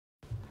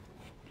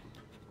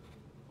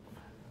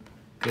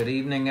Good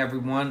evening,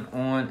 everyone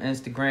on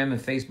Instagram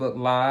and Facebook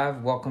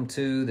Live. Welcome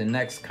to the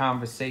next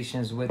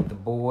Conversations with the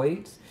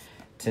Boys.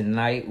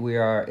 Tonight, we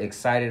are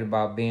excited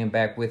about being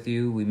back with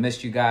you. We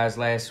missed you guys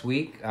last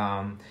week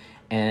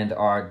and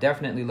are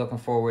definitely looking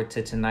forward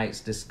to tonight's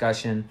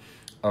discussion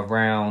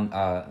around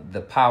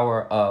the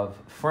power of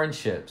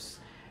friendships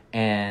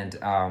and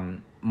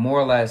more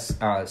or less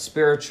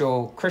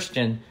spiritual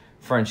Christian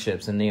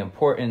friendships and the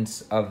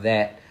importance of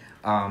that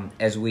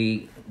as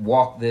we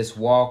walk this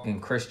walk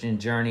and Christian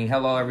journey.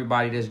 Hello,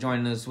 everybody that's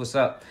joining us. What's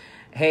up?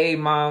 Hey,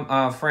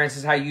 Mom,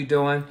 Francis, how you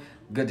doing?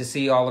 Good to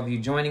see all of you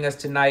joining us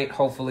tonight.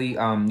 Hopefully,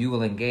 you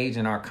will engage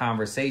in our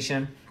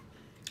conversation.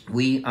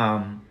 We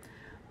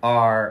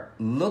are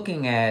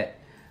looking at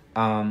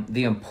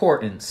the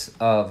importance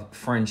of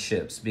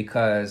friendships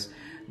because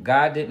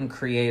God didn't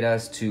create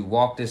us to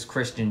walk this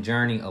Christian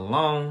journey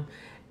alone,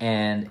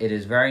 and it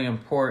is very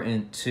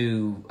important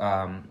to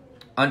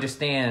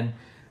understand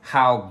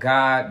how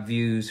God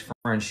views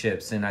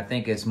friendships. And I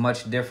think it's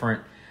much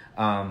different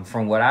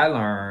from what I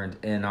learned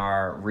in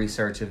our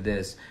research of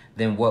this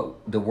than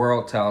what the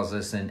world tells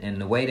us and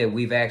the way that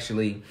we've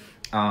actually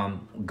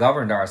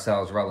governed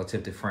ourselves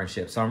relative to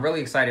friendship. So I'm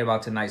really excited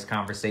about tonight's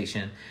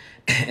conversation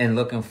and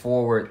looking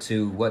forward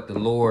to what the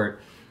Lord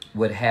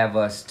would have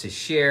us to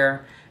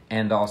share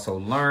and also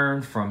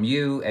learn from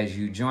you as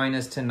you join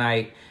us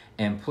tonight.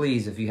 And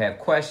please, if you have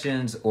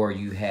questions or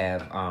you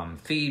have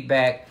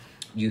feedback,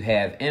 you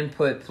have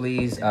input,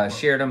 please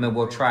share them, and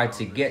we'll try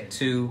to get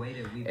to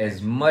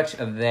as much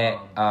of that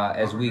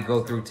as we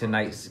go through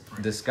tonight's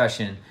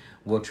discussion.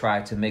 We'll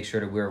try to make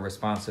sure that we're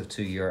responsive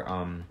to your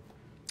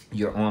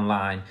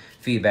online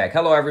feedback.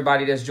 Hello,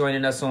 everybody that's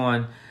joining us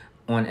on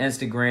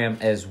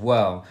Instagram as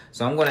well.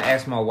 So I'm going to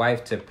ask my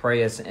wife to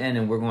pray us in,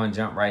 and we're going to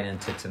jump right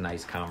into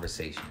tonight's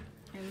conversation.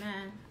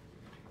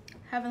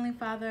 Heavenly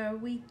Father,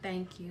 we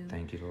thank you.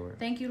 Thank you, Lord.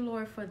 Thank you,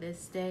 Lord, for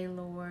this day,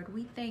 Lord.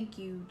 We thank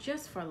you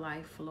just for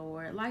life,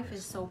 Lord. Life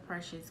is so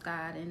precious,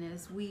 God. And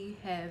as we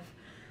have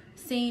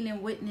seen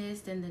and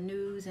witnessed in the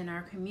news in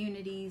our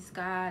communities,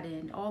 God,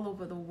 and all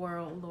over the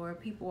world, Lord,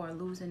 people are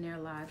losing their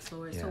lives,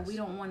 Lord. Yes. So we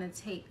don't want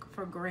to take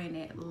for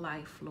granted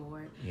life,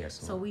 Lord.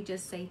 Yes, Lord. So we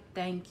just say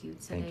thank you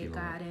today, thank you,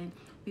 God. And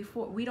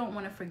before we don't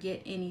want to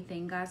forget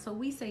anything, God. So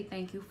we say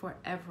thank you for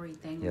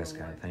everything, yes,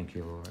 Lord. God. Thank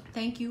you, Lord.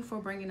 Thank you for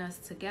bringing us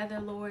together,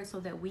 Lord, so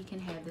that we can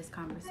have this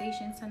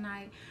conversation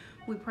tonight.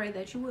 We pray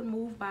that you would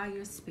move by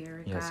your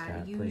spirit, yes,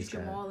 God. Use please,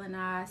 Jamal and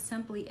I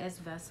simply as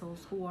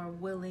vessels who are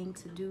willing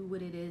to do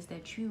what it is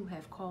that you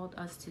have called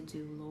us to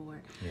do,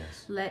 Lord.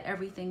 Yes. Let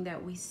everything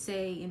that we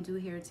say and do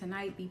here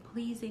tonight be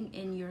pleasing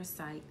in your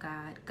sight,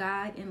 God.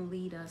 Guide and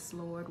lead us,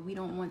 Lord. We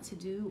don't want to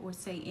do or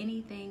say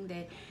anything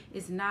that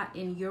is not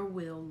in your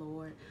will,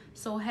 Lord.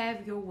 So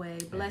have your way.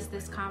 Bless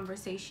this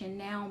conversation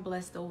now.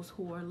 Bless those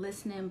who are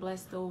listening.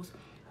 Bless those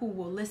who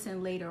will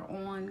listen later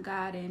on,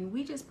 God. And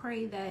we just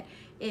pray that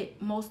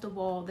it, most of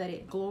all, that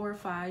it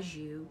glorifies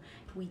you.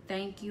 We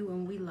thank you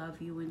and we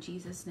love you. In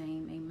Jesus'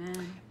 name,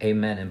 amen.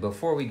 Amen. And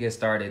before we get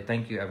started,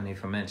 thank you, Ebony,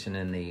 for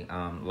mentioning the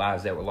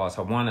lives that were lost.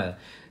 I want to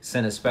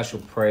send a special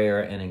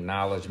prayer and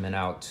acknowledgement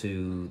out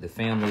to the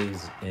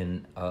families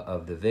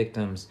of the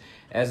victims,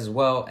 as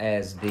well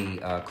as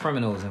the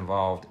criminals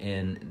involved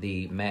in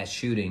the mass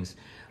shootings,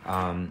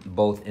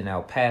 both in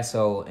El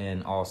Paso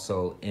and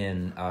also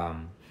in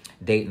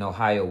Dayton,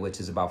 Ohio, which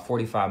is about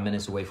 45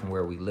 minutes away from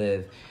where we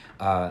live.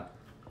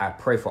 I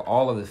pray for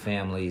all of the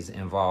families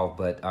involved,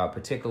 but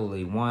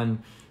particularly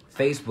one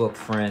Facebook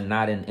friend,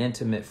 not an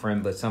intimate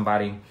friend, but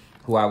somebody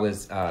who I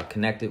was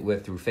connected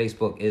with through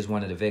Facebook is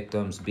one of the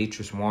victims,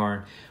 Beatrice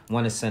Warren.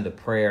 Want to send a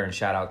prayer and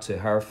shout out to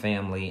her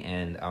family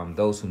and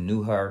those who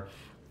knew her,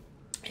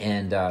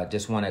 and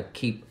just want to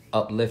keep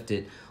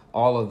uplifted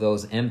all of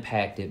those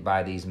impacted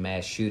by these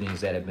mass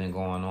shootings that have been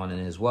going on.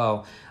 And as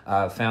well,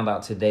 found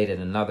out today that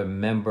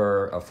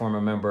a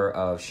former member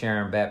of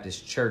Sharon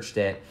Baptist Church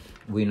that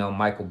we know,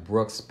 Michael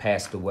Brooks,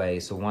 passed away.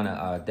 So want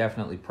to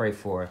definitely pray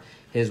for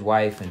his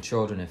wife and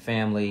children and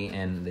family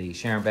and the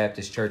Sharon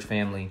Baptist Church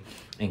family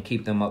and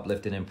keep them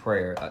uplifted in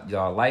prayer.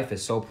 Y'all, life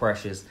is so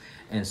precious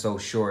and so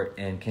short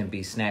and can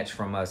be snatched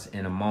from us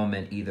in a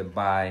moment, either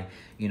by,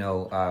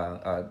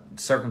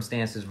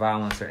 circumstances,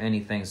 violence, or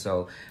anything.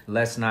 So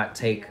let's not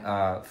take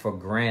for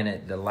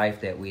granted the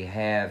life that we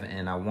have.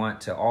 And I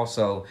want to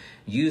also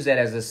use that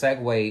as a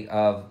segue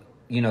of,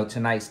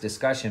 tonight's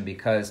discussion,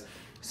 because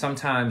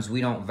sometimes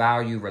we don't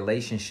value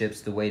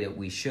relationships the way that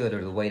we should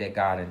or the way that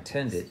God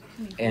intended.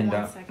 And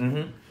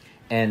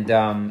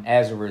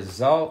as a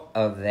result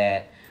of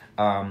that,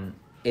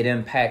 it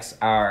impacts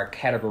our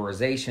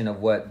categorization of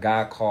what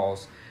God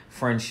calls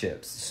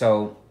friendships.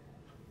 So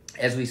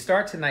as we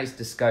start tonight's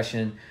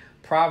discussion,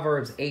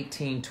 Proverbs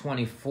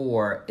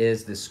 18:24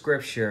 is the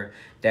scripture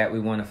that we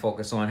want to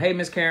focus on. Hey,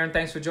 Miss Karen,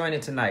 thanks for joining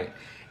tonight.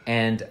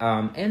 And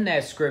in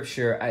that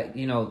scripture,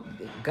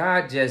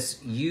 God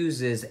just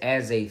uses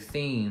as a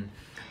theme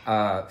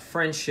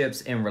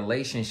friendships and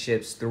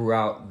relationships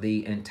throughout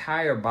the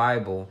entire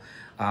Bible,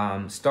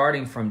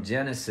 starting from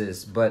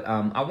Genesis. But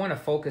I want to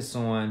focus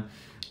on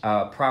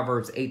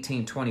Proverbs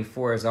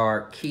 18:24 is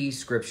our key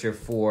scripture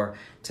for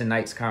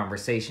tonight's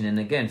conversation. And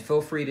again,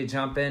 feel free to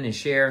jump in and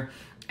share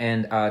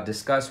and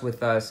discuss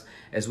with us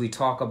as we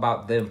talk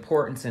about the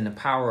importance and the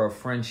power of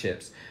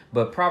friendships.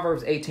 But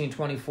Proverbs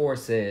 18:24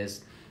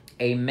 says,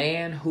 a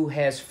man who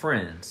has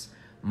friends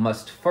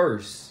must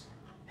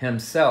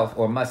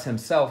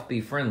himself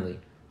be friendly.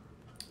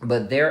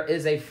 But there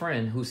is a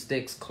friend who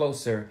sticks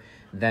closer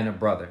than a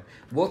brother.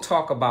 We'll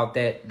talk about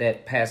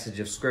that passage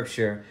of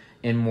scripture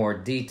in more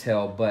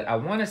detail, but I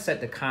want to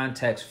set the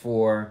context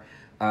for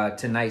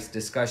tonight's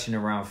discussion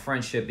around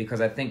friendship,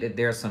 because I think that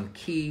there are some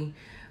key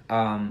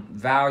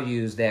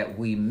values that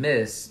we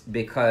miss,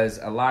 because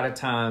a lot of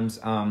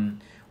times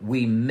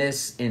we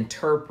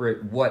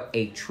misinterpret what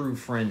a true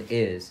friend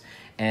is.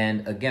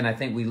 And again, I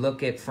think we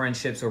look at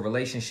friendships or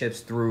relationships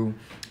through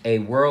a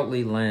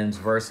worldly lens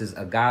versus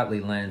a godly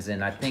lens.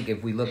 And I think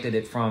if we looked at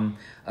it from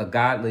a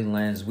godly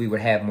lens, we would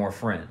have more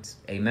friends.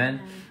 Amen.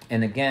 Mm-hmm.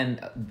 And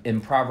again,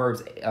 in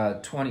Proverbs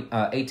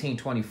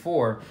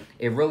 18:24,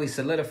 it really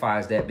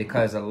solidifies that,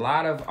 because a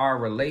lot of our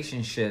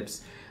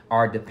relationships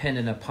are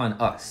dependent upon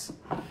us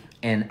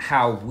and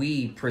how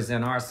we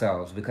present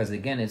ourselves. Because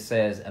again, it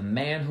says a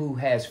man who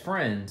has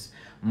friends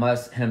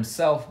must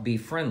himself be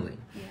friendly.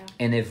 Yeah.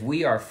 And if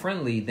we are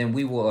friendly, then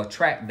we will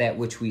attract that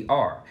which we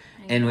are.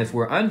 And if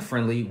we're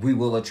unfriendly, we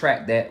will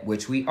attract that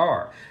which we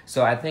are.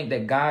 So I think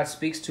that God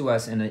speaks to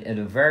us in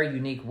a very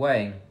unique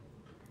way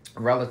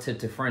relative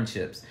to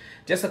friendships.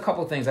 Just a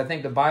couple things. I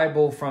think the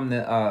Bible from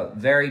the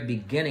very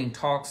beginning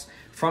talks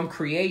from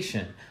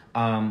creation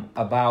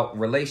about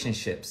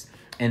relationships.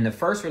 And the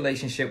first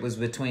relationship was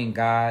between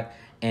God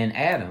and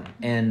Adam,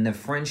 and the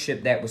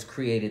friendship that was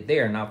created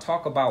there. And I'll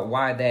talk about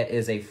why that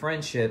is a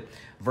friendship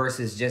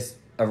versus just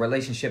a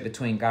relationship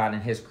between God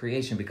and his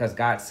creation, because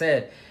God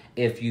said,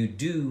 if you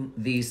do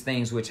these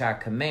things which I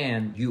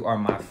command, you are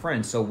my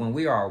friend. So when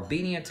we are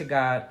obedient to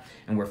God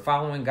and we're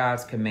following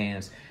God's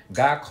commands,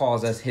 God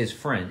calls us his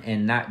friend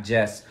and not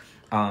just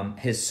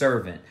his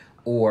servant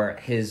or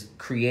his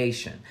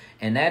creation.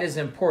 And that is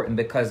important,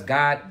 because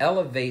God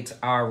elevates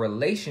our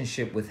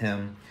relationship with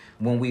him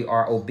when we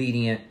are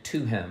obedient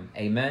to him.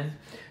 Amen.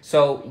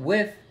 So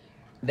with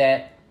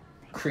that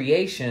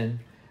creation,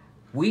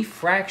 we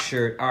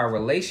fractured our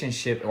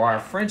relationship or our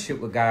friendship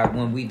with God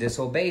when we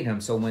disobeyed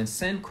him. So when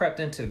sin crept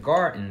into the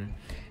garden,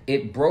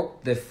 it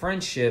broke the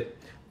friendship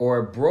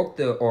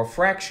or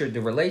fractured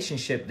the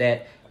relationship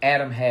that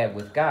Adam had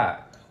with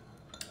God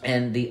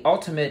and the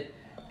ultimate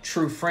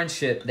true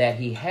friendship that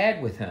he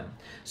had with him.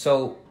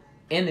 So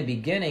in the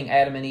beginning,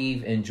 Adam and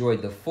Eve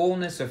enjoyed the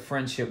fullness of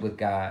friendship with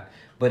God,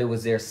 but it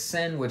was their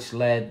sin which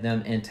led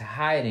them into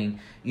hiding.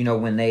 You know,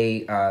 when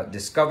they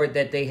discovered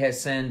that they had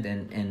sinned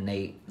and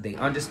they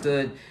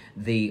understood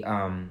the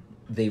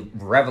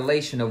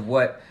revelation of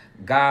what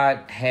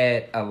God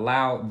had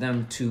allowed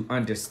them to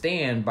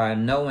understand by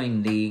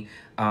knowing the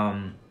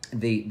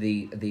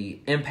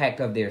impact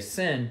of their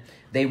sin,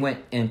 they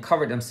went and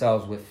covered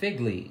themselves with fig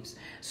leaves.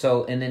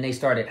 So, and then they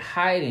started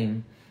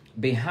hiding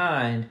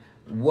behind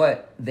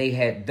what they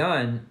had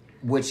done,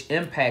 which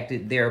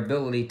impacted their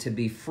ability to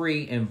be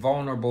free and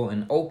vulnerable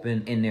and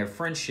open in their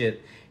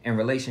friendship and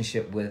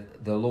relationship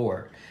with the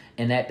Lord.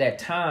 And at that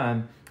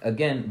time,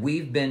 again,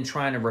 we've been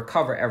trying to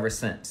recover ever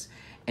since.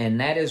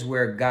 And that is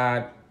where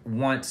God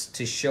wants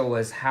to show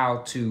us how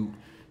to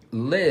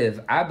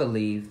live, I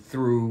believe,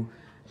 through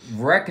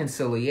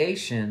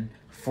reconciliation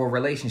for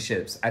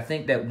relationships. I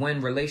think that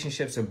when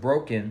relationships are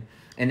broken,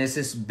 and this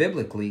is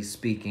biblically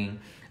speaking,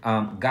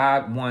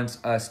 God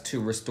wants us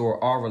to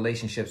restore all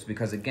relationships,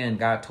 because again,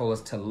 God told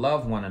us to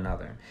love one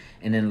another.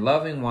 And in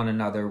loving one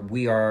another,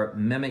 we are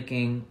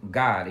mimicking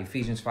God,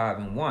 Ephesians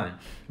 5:1,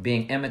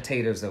 being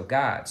imitators of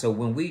God. So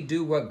when we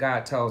do what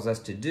God tells us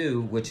to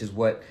do, which is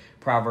what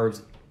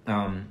Proverbs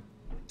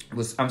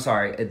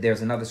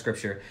there's another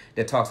scripture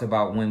that talks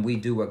about when we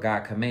do what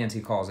God commands, he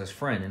calls us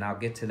friend. And I'll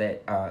get to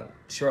that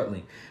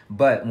shortly.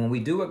 But when we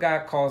do what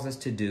God calls us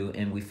to do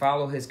and we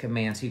follow his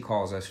commands, he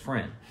calls us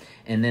friend.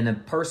 And then a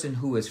person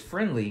who is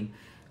friendly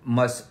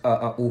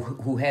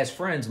who has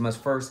friends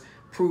must first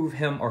prove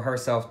him or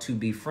herself to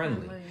be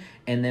friendly. Right.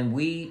 And then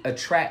we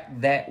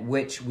attract that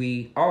which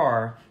we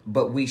are,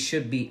 but we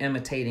should be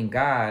imitating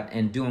God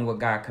and doing what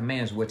God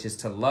commands, which is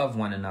to love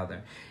one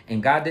another.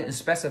 And God didn't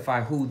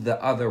specify who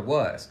the other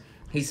was.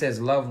 He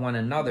says, love one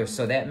another.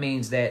 So that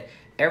means that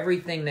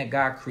everything that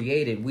God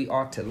created, we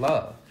ought to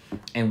love.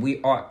 And we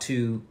ought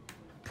to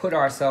put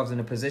ourselves in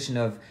a position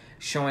of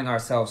showing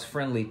ourselves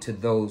friendly to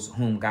those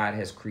whom God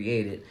has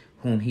created,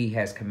 whom he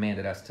has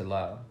commanded us to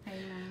love.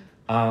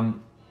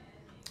 Amen.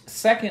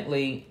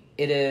 Secondly,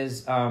 it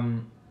is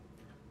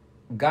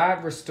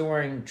God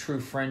restoring true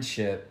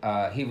friendship.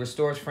 He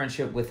restores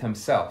friendship with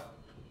himself,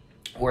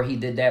 where he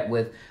did that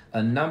with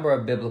a number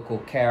of biblical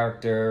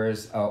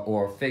characters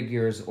or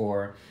figures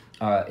or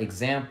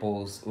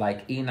examples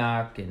like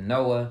Enoch and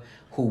Noah,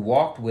 who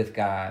walked with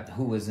God,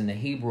 who was in the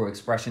Hebrew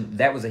expression.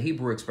 That was a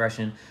Hebrew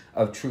expression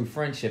of true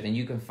friendship. And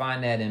you can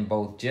find that in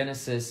both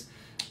Genesis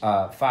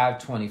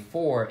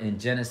 5:24 and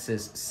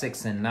Genesis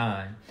 6 and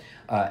 9.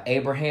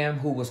 Abraham,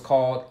 who was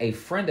called a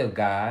friend of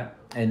God,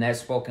 and that's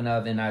spoken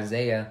of in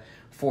Isaiah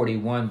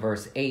 41,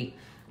 verse 8.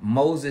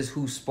 Moses,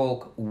 who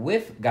spoke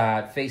with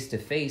God face to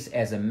face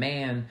as a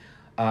man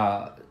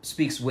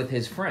speaks with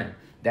his friend.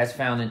 That's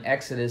found in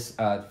Exodus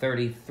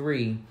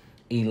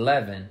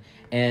 33:11.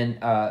 And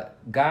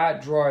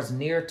God draws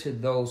near to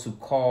those who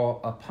call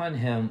upon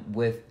him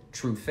with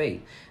true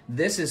faith.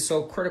 This is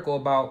so critical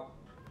about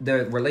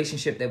the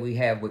relationship that we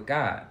have with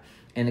God.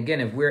 And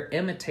again, if we're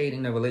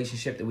imitating the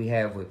relationship that we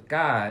have with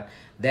God,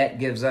 that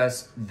gives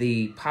us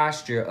the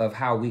posture of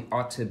how we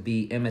ought to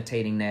be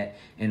imitating that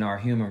in our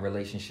human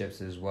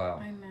relationships as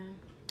well.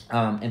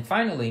 Amen. And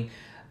finally,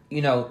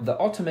 the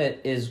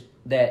ultimate is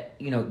that,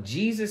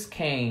 Jesus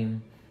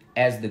came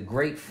as the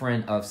great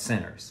friend of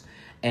sinners.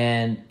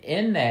 And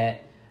in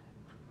that,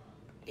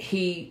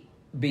 he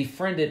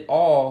befriended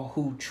all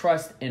who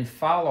trust and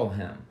follow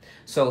him.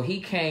 So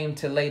he came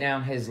to lay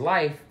down his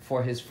life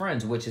for his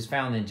friends, which is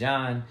found in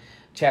John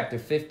chapter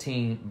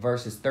 15,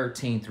 verses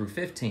 13 through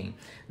 15.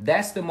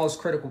 That's the most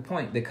critical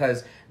point,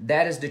 because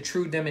that is the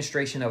true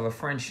demonstration of a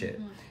friendship,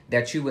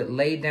 that you would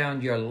lay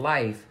down your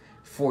life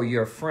for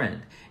your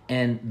friend.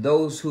 And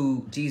those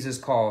who Jesus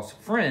calls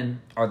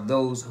friend are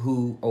those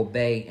who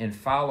obey and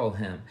follow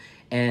him.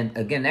 And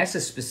again, that's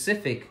a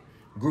specific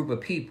group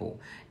of people.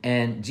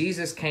 And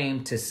Jesus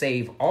came to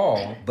save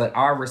all, but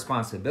our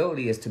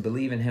responsibility is to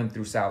believe in him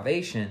through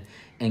salvation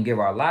and give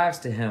our lives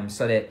to him,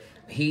 so that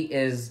he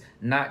is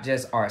not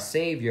just our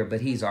savior,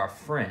 but he's our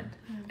friend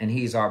and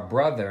he's our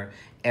brother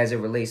as it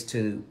relates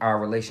to our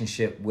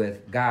relationship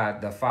with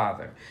God the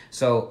Father.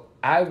 So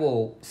I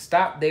will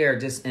stop there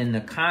just in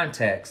the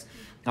context,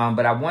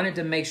 but I wanted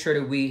to make sure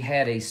that we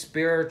had a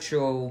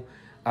spiritual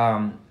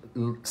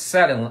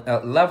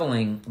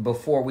leveling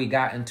before we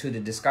got into the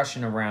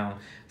discussion around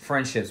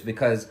friendships,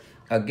 because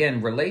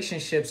again,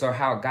 relationships are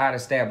how God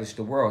established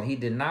the world. He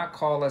did not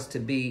call us to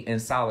be in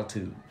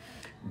solitude.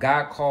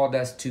 God called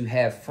us to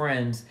have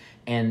friends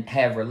and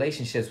have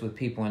relationships with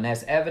people, and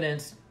that's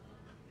evidenced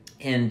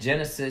in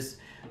Genesis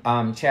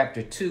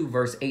chapter 2,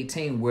 verse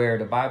 18, where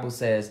the Bible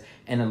says,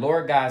 and the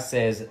Lord God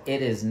says,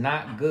 it is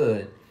not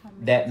good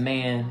that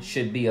man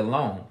should be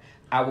alone.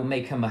 I will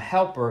make him a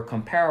helper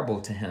comparable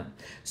to him.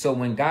 So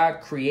when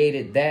God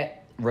created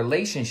that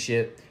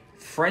relationship,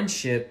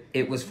 friendship,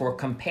 it was for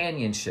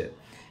companionship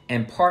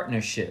and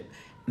partnership,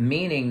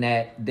 meaning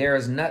that there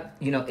is not,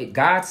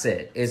 God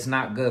said it's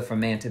not good for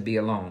man to be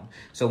alone.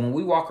 So when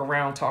we walk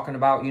around talking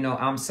about,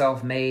 I'm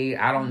self-made,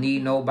 I don't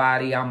need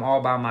nobody, I'm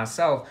all by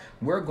myself,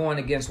 we're going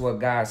against what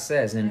God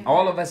says. And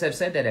all of us have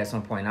said that at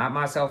some point. I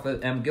myself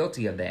am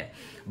guilty of that.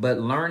 But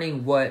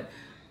learning what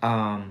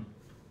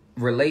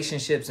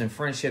relationships and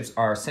friendships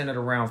are centered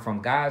around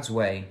from God's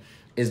way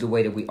is the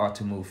way that we ought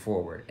to move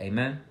forward.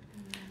 Amen.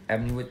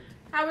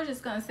 I was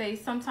just going to say,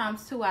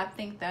 sometimes too, I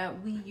think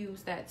that we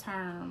use that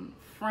term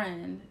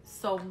friend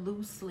so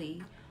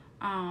loosely.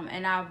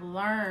 And I've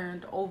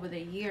learned over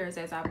the years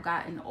as I've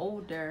gotten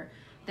older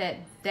that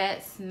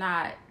that's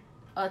not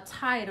a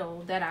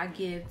title that I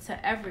give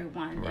to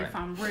everyone, right, if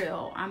I'm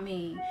real. I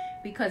mean,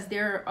 because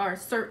there are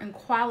certain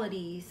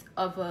qualities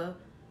of a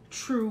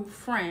true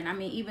friend. I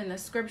mean, even the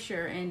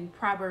scripture in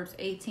Proverbs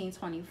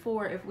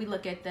 18:24, if we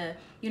look at the,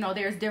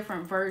 there's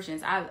different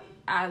versions.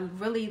 I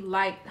really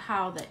like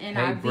how the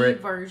NIV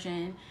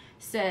version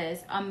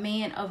says, a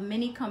man of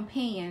many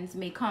companions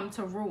may come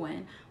to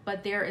ruin,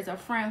 but there is a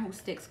friend who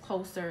sticks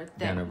closer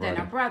than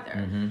a brother.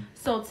 Mm-hmm.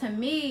 So to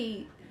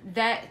me,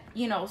 that,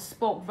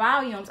 spoke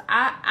volumes.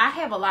 I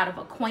have a lot of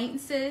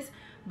acquaintances,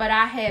 but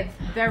I have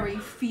very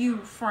few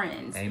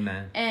friends.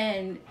 Amen.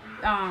 And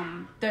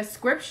the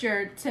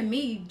scripture to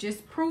me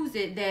just proves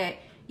it that,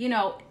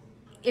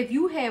 if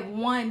you have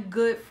one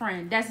good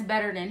friend, that's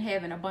better than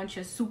having a bunch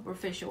of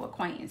superficial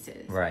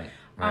acquaintances. Right.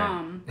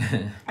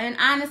 And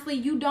honestly,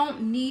 you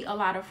don't need a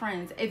lot of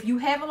friends. If you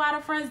have a lot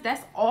of friends,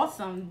 that's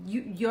awesome.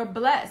 You're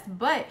blessed.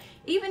 But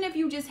even if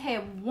you just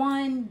have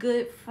one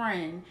good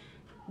friend,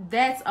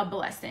 that's a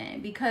blessing,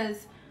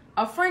 because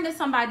a friend is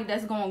somebody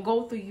that's going to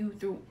go through you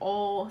through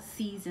all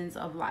seasons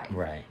of life.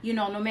 Right.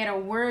 No matter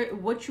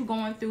what you're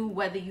going through,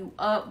 whether you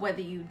up,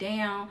 whether you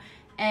down.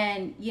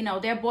 And,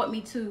 that brought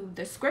me to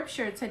the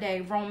scripture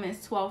today,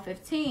 Romans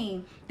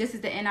 12:15. This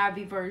is the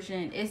NIV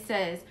version. It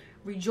says,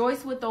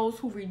 rejoice with those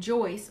who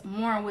rejoice,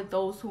 mourn with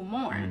those who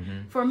mourn.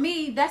 Mm-hmm. For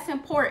me, that's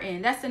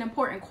important. That's an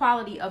important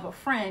quality of a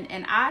friend.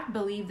 And I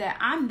believe that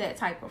I'm that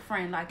type of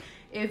friend. Like,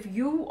 if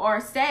you are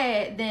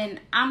sad,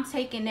 then I'm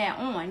taking that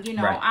on.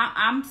 Right.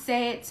 I'm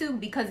sad too,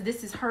 because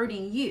this is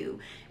hurting you.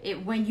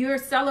 When you're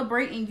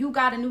celebrating, you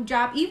got a new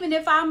job. Even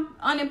if I'm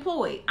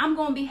unemployed, I'm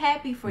going to be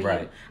happy for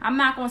you. I'm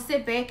not going to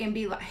sit back and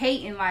be like,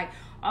 hating like,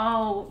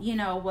 oh,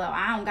 well,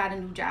 I don't got a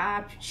new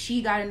job.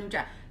 She got a new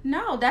job.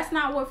 No, that's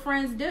not what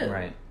friends do.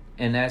 Right.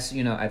 And that's,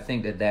 I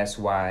think that's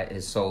why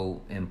it's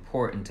so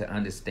important to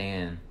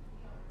understand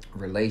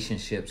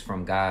relationships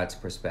from God's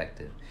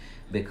perspective,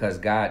 because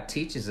God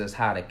teaches us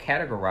how to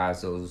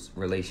categorize those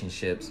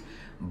relationships.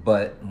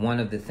 But one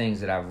of the things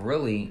that I've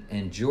really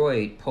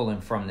enjoyed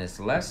pulling from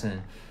this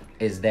lesson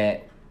is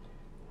that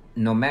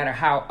no matter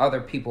how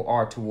other people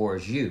are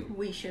towards you,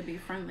 we should be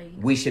friendly.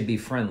 We should be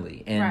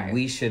friendly, and Right.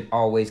 we should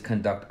always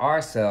conduct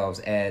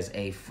ourselves as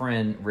a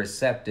friend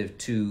receptive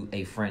to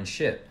a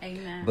friendship.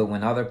 Amen. But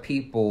when other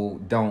people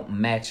don't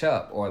match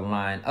up or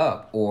line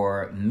up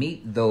or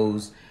meet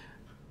those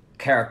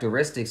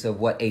characteristics of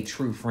what a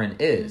true friend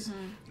is,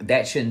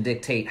 that shouldn't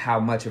dictate how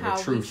much of a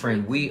true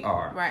friend we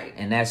are. Right.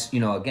 And that's,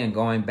 again,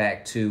 going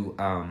back to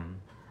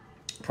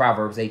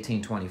Proverbs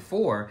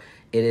 18:24,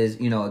 it is,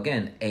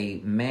 again, a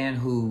man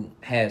who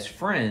has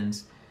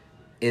friends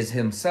is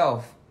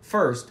himself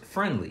first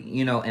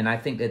friendly, and I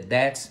think that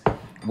that's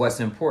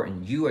what's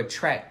important. You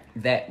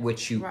attract that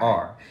which you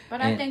are. But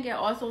I think it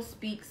also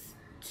speaks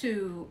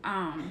to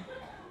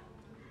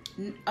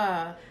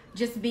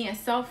just being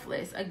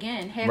selfless.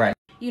 Again, having,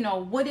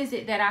 what is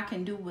it that I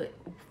can do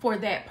for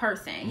that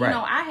person? Right.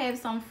 I have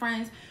some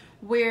friends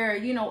where,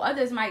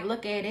 others might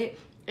look at it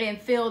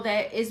and feel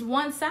that it's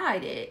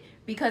one-sided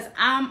because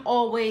I'm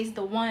always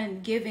the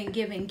one giving.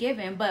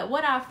 But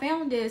what I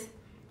found is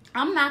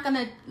I'm not going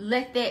to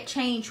let that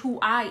change who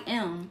I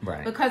am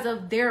because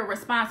of their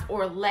response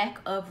or lack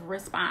of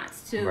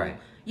response to,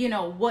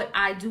 what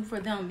I do for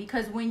them.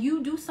 Because when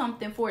you do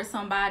something for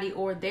somebody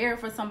or there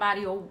for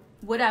somebody or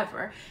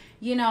whatever,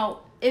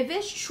 if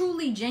it's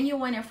truly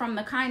genuine and from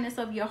the kindness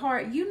of your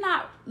heart, you're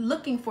not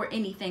looking for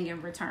anything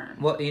in return.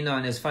 Well,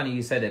 and it's funny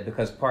you said it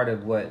because part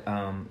of what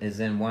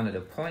is in one of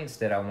the points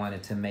that I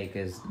wanted to make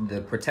is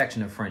the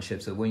protection of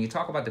friendships. So when you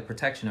talk about the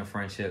protection of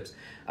friendships,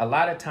 a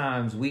lot of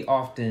times we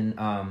often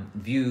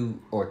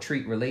view or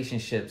treat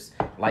relationships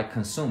like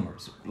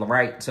consumers,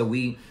 right? So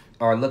we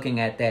are looking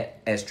at that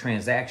as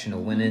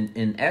transactional, when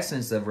in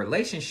essence, a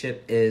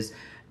relationship is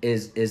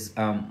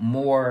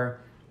more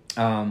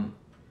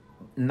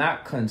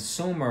not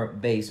consumer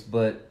based,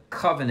 but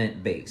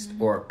covenant based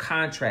or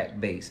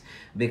contract based,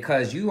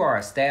 because you are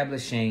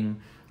establishing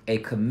a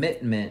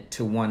commitment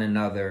to one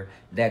another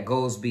that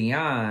goes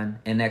beyond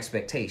an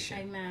expectation.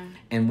 Amen.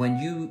 And when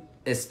you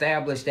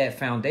establish that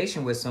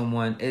foundation with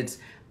someone, it's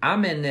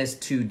I'm in this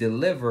to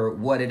deliver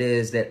what it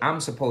is that I'm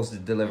supposed to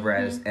deliver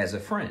as a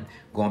friend.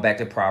 Going back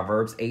to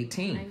Proverbs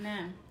 18.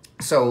 Amen.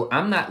 So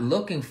I'm not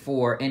looking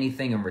for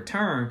anything in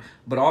return,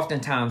 but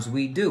oftentimes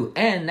we do.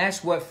 And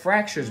that's what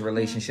fractures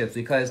relationships,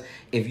 because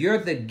if you're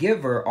the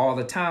giver all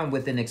the time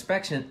with an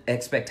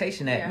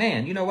expectation that,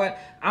 man, you know what?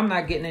 I'm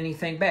not getting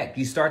anything back.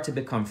 You start to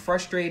become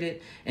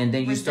frustrated, and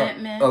then you start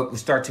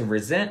to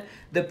resent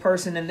the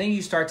person, and then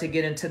you start to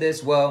get into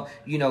this, well,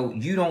 you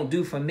don't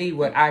do for me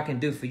what I can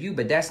do for you,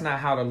 but that's not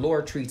how the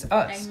Lord treats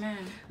us. Amen.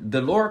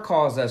 The Lord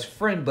calls us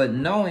friend, but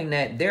knowing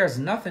that there's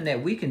nothing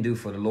that we can do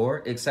for the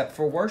Lord except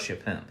for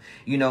worship him,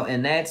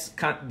 and that's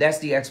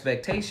the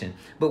expectation.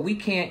 But we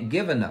can't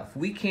give enough.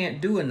 We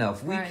can't do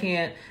enough.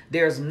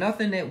 There's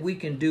nothing that we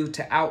can do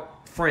to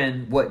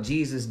outfriend what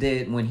Jesus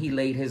did when he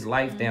laid his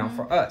life down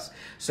for us.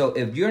 So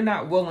if you're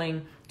not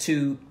willing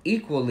to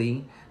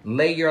equally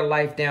lay your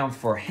life down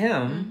for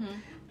him,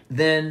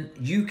 then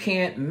you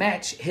can't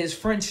match his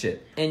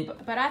friendship.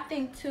 But I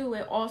think too,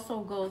 it also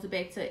goes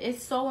back to,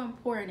 it's so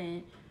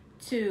important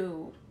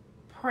to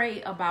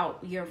pray about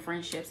your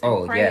friendships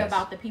and pray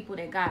about the people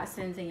that God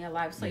sends in your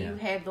life, so you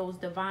have those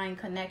divine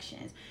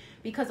connections.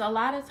 Because a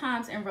lot of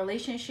times in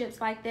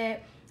relationships like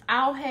that,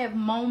 I'll have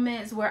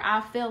moments where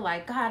I feel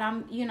like, God,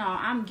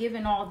 I'm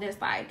giving all this,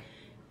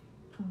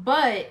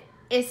 but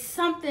it's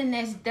something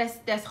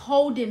that's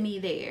holding me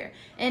there.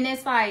 And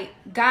it's like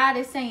God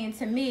is saying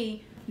to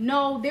me,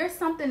 no, there's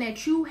something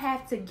that you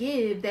have to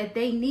give that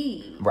they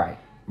need. Right.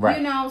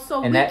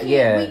 So we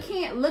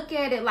can't look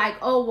at it like,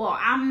 oh, well,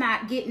 I'm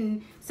not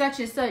getting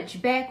such and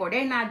such back, or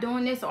they're not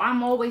doing this, or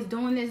I'm always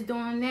doing this,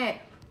 doing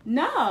that.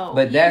 No.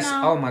 But that's,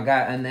 oh my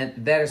God.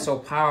 And that is so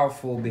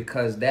powerful,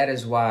 because that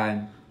is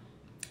why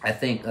I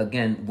think,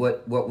 again,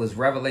 what was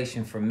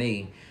revelation for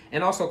me,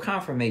 and also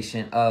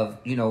confirmation of,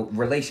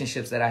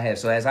 relationships that I have.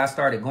 So as I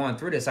started going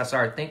through this, I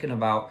started thinking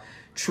about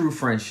true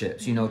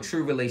friendships,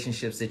 true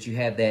relationships that you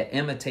have that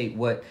imitate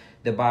what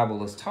the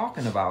Bible is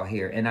talking about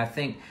here. And I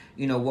think,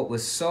 what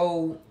was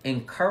so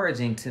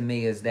encouraging to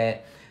me is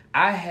that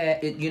I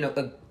had,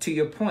 to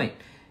your point,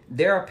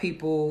 there are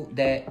people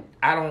that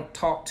I don't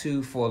talk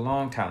to for a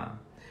long time,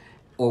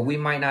 or we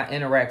might not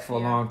interact for a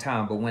long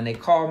time. But when they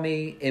call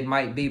me, it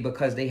might be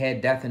because they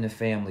had death in the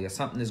family or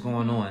something is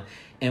going on.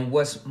 And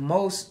what's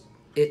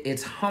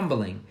it's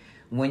humbling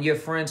when your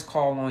friends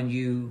call on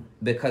you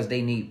because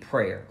they need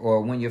prayer,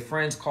 or when your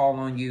friends call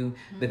on you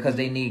because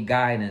they need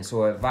guidance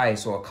or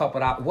advice or a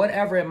couple out,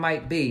 whatever it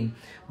might be.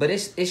 But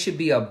it should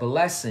be a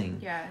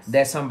blessing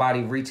that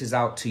somebody reaches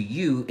out to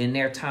you in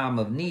their time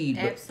of need.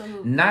 Absolutely.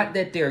 But not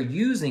that they're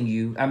using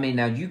you. I mean,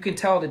 now you can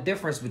tell the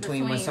difference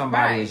between when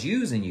somebody is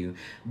using you,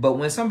 but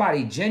when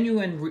somebody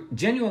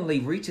genuinely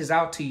reaches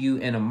out to you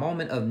in a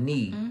moment of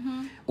need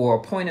or a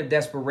point of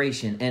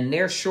desperation, and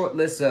their short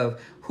list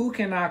of who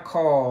can I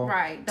call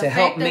to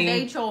help me?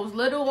 They chose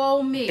little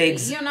old me.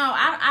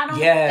 I don't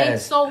think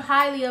so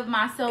highly of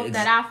myself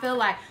that I feel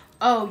like,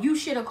 oh, you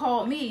should have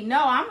called me.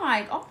 No, I'm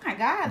like, oh my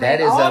God. That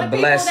like, is all a the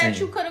blessing. people that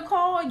you could have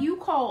called, you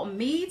called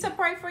me to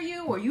pray for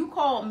you, or you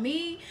called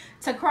me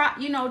to cry,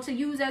 to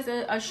use as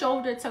a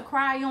shoulder to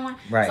cry on.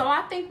 Right. So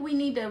I think we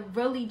need to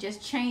really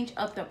just change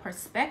up the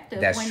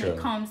perspective it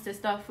comes to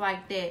stuff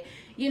like that.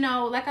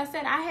 Like I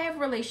said, I have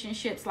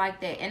relationships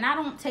like that, and I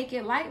don't take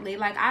it lightly.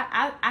 Like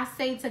I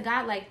say to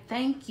God, like,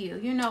 thank you,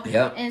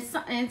 Yep.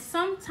 And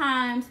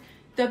sometimes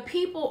the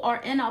people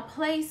are in a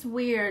place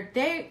where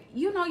they,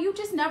 you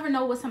just never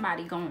know what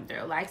somebody going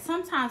through. Like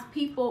sometimes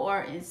people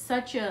are in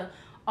such a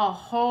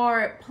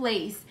hard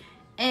place,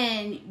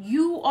 and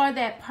you are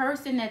that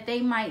person that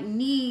they might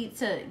need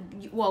to,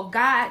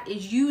 God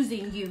is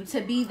using you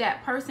to be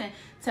that person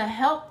to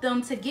help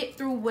them to get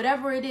through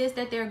whatever it is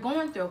that they're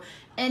going through.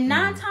 And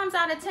 9 times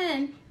out of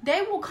 10,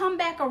 they will come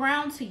back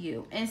around to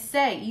you and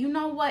say, you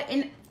know what?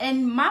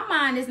 And my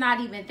mind is not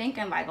even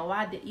thinking like, oh,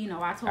 I did,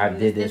 I told you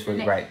did this for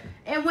you, right?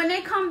 And when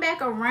they come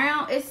back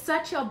around, it's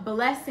such a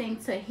blessing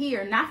to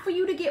hear. Not for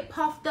you to get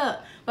puffed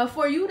up, but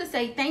for you to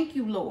say, thank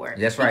you, Lord.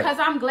 That's right. Because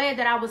I'm glad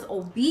that I was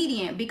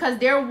obedient, because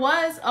there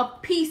was a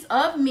piece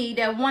of me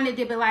that wanted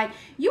to be like,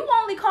 you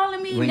only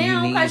calling me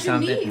now because you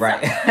need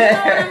right. something. You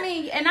know what I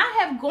mean? And I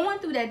have gone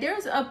through that.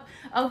 There's a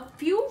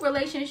few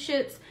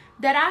relationships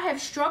that I have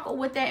struggled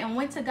with that and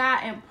went to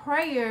God in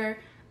prayer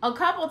a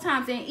couple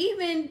times, and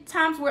even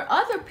times where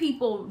other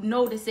people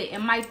notice it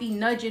and might be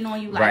nudging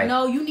on you like, right.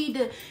 No, you need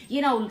to,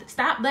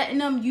 stop letting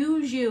them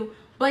use you.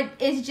 But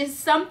it's just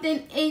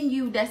something in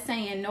you that's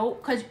saying no,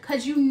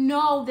 because you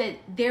know that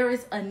there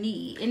is a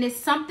need, and it's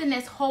something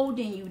that's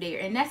holding you there,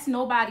 and that's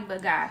nobody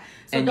but God.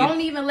 So and don't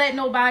even let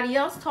nobody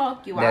else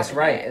talk you out of that. That's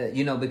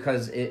right.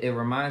 Because it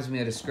reminds me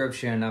of the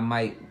scripture, and I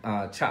might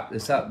chop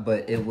this up,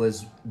 but it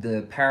was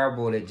the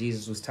parable that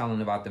Jesus was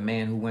telling about the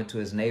man who went to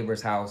his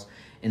neighbor's house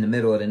in the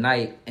middle of the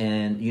night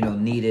and,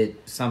 needed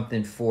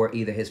something for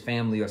either his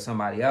family or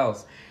somebody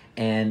else.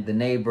 And the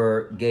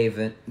neighbor gave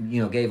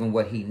him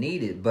what he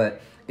needed.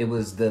 But it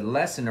was the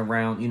lesson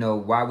around,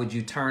 why would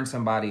you turn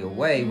somebody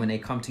away when they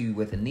come to you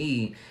with a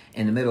need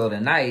in the middle of the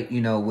night?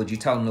 Would you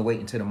tell them to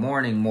wait until the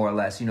morning, more or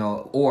less,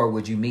 or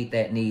would you meet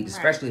that need,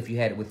 especially if you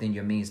had it within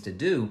your means to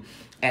do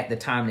at the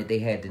time that they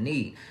had the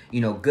need?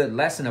 Good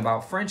lesson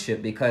about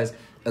friendship, because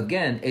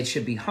again, it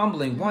should be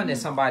humbling, one,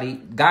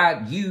 that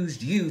God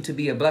used you to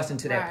be a blessing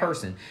to that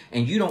person.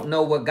 And you don't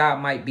know what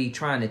God might be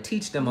trying to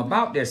teach them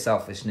about their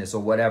selfishness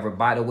or whatever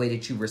by the way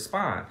that you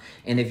respond.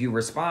 And if you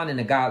respond in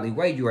a godly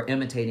way, you are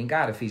imitating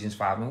God, Ephesians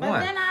 5:1.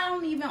 But then I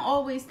don't even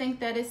always think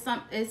that it's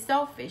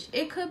selfish.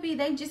 It could be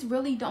they just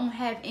really don't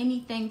have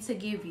anything to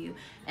give you.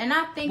 And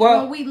I think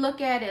when we look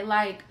at it,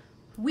 like,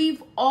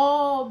 we've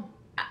all,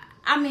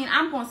 I'm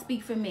going to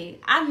speak for me.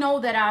 I know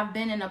that I've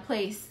been in a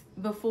place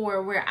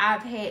before where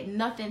I've had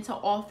nothing to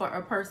offer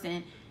a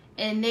person,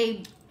 and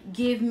they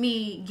give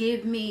me.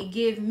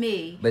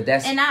 But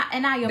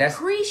I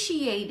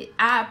appreciate it.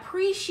 I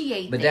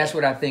appreciate it. But that's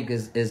what I think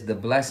is the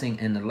blessing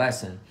and the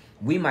lesson.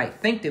 We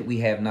might think that we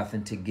have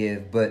nothing to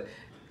give, but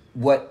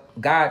what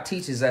God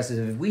teaches us is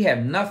if we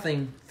have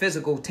nothing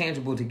physical,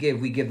 tangible to give,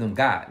 we give them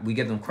God. We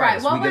give them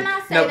Christ. Right. Well, when I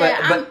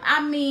say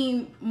I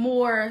mean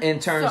more in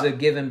terms of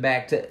giving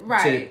back to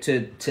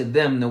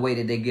them the way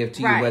that they give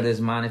to you, whether it's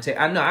monetary.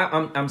 I know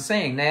I'm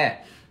saying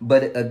that,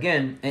 but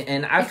again,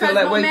 and I feel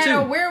that way too. No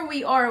matter where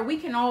we are, we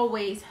can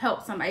always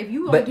help somebody. If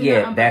you don't do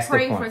nothing but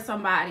pray for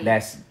somebody,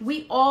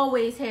 we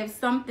always have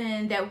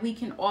something that we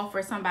can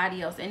offer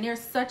somebody else. And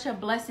there's such a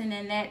blessing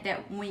in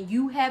that when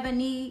you have a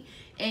need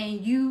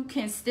and you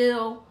can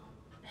still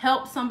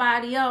help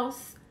somebody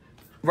else.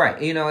 Right.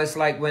 It's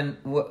like when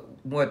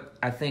what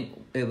I think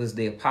it was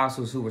the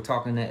apostles who were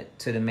talking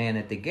to the man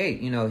at the gate.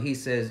 He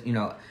says,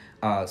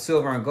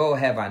 silver and gold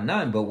have I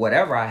none, but what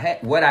I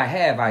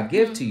have, I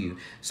give to you.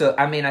 So,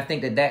 I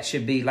think that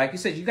should be, like you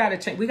said,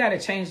 we got to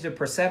change the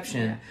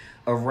perception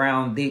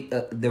around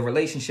the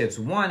relationships.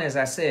 One, as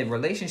I said,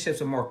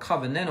 relationships are more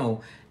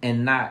covenantal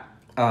and not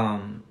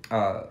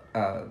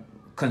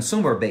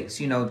consumer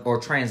based, or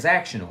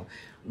transactional.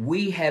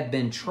 We have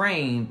been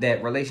trained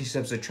that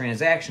relationships are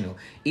transactional.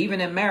 Even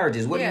in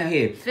marriages, what do you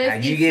hear?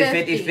 50, you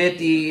get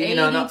 50-50,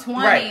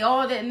 80-20,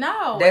 all that.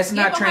 No. That's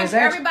not transactional.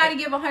 Everybody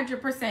give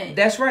 100%.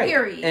 That's right.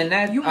 Period. And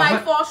that you might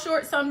fall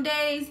short some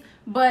days,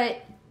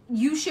 but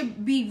you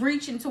should be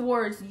reaching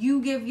towards,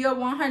 you give your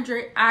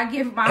 100, I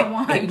give my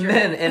 100.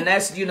 Amen. And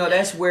that's,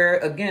 that's where,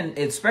 again,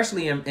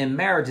 especially in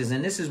marriages,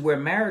 and this is where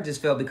marriages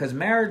fail, because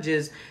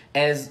marriages,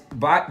 as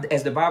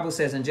the Bible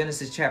says in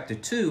Genesis chapter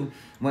 2,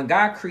 when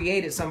God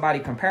created somebody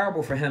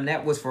comparable for him,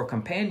 that was for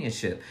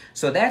companionship.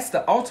 So that's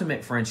the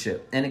ultimate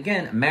friendship. And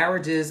again,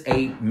 marriage is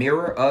a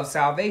mirror of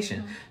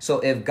salvation. So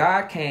if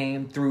God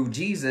came through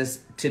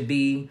Jesus to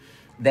be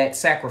that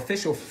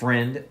sacrificial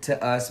friend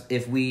to us,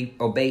 if we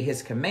obey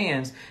his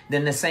commands,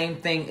 then the same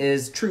thing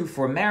is true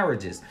for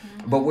marriages.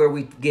 But where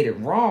we get it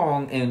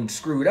wrong and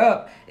screwed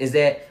up is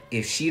that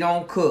if she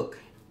don't cook,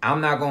 I'm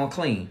not going to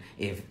clean.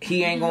 If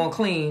he ain't going to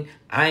clean,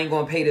 I ain't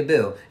going to pay the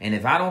bill. And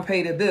if I don't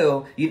pay the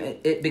bill,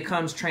 it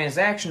becomes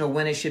transactional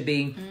when it should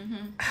be,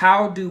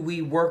 how do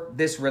we work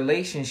this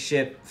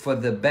relationship for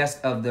the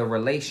best of the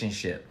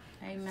relationship?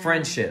 Amen.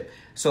 Friendship.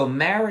 So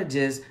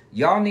marriages,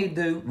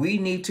 we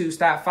need to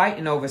stop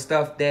fighting over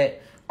stuff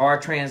that are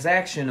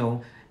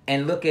transactional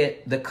and look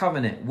at the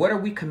covenant. What are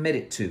we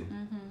committed to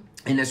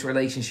in this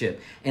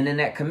relationship? And in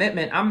that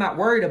commitment, I'm not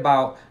worried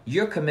about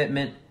your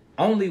commitment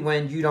only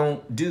when you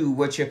don't do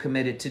what you're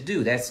committed to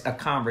do. That's a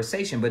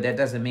conversation, but that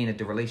doesn't mean that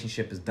the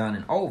relationship is done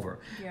and over.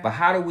 Yeah. But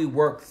how do we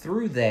work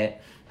through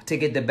that to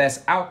get the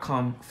best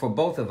outcome for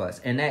both of us?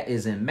 And that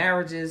is in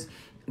marriages,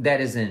 that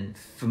is in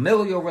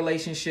familial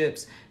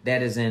relationships,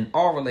 that is in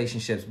all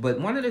relationships. But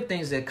one of the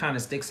things that kind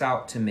of sticks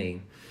out to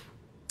me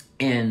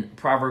in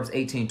Proverbs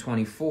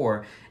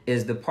 18:24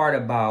 is the part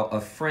about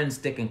a friend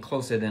sticking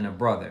closer than a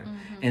brother.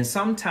 And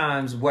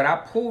sometimes what I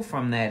pull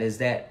from that is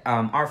that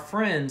our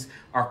friends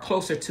are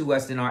closer to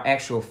us than our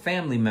actual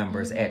family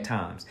members at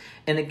times.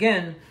 And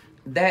again,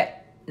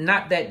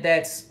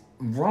 that's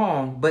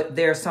wrong, but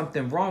there's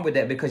something wrong with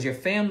that, because your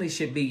family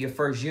should be your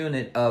first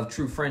unit of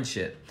true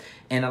friendship.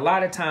 And a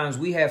lot of times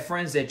we have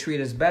friends that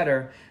treat us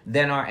better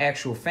than our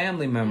actual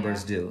family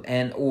members do,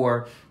 and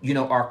or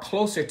are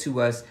closer to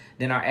us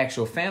than our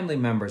actual family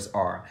members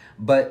are.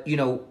 But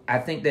I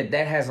think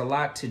that has a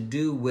lot to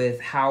do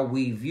with how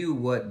we view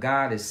what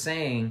God is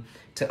saying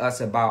to us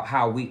about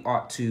how we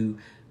ought to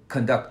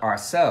conduct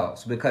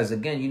ourselves. Because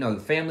again,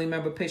 family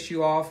member piss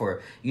you off,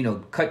 or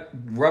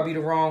rub you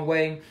the wrong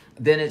way,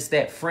 then it's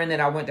that friend that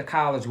I went to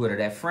college with, or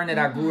that friend that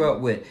I grew up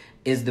with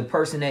is the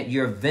person that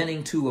you're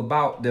venting to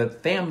about the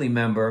family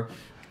member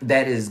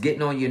that is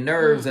getting on your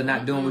nerves or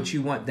not doing what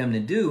you want them to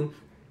do.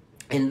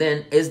 And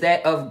then is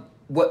that of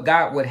what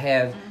God would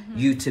have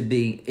you to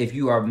be if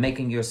you are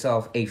making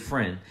yourself a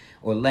friend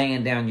or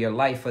laying down your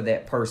life for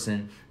that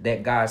person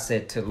that God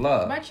said to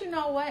love? But you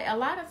know what? A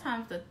lot of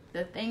times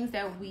the things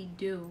that we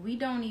do, we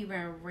don't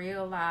even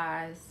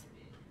realize.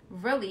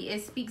 Really,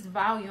 it speaks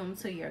volume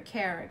to your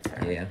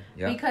character.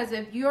 Yeah. Because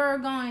if you're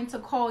going to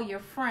call your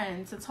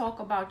friend to talk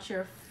about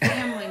your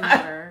family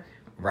member,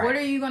 right, what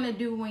are you going to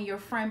do when your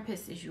friend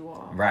pisses you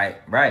off? Right.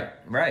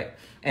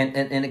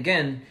 And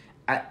again,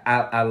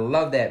 I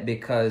love that,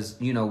 because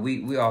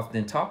we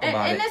often talk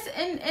about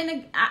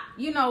it.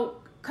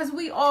 Because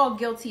we all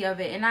guilty of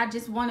it. And I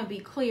just want to be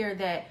clear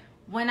that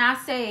when I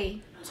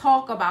say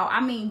talk about,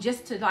 I mean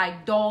just to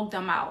like dog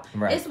them out.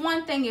 Right. It's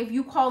one thing if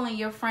you calling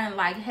your friend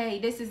like, hey,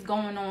 this is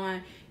going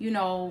on,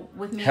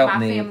 with me and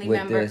my family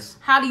member. This.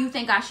 How do you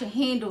think I should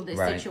handle this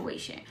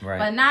situation? Right.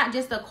 But not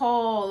just a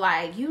call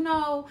like,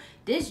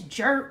 this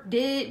jerk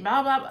did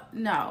blah blah blah.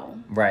 No.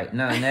 Right.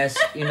 No, and that's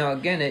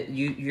again,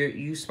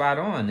 you spot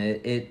on.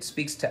 It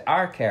speaks to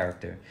our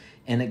character.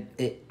 And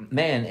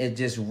it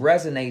just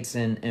resonates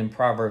in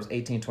Proverbs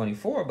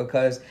 18:24,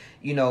 because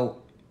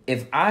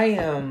if I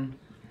am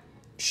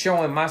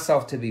showing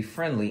myself to be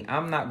friendly,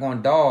 I'm not going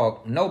to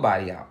dog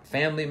nobody out.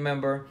 Family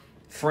member,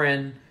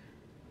 friend,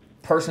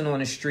 person on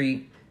the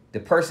street, the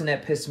person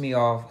that pissed me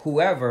off,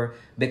 whoever,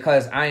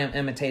 because I am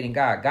imitating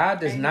God. God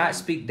does not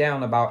speak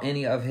down about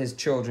any of his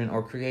children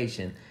or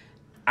creation.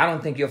 I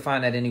don't think you'll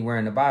find that anywhere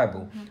in the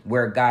Bible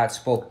where God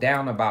spoke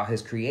down about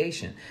his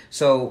creation.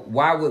 So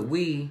why would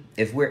we,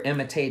 if we're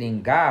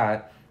imitating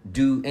God,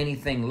 do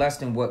anything less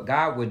than what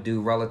God would do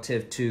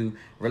relative to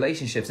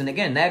relationships? And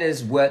again, that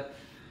is what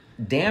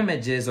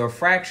damages or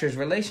fractures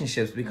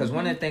relationships, because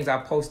one of the things I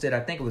posted,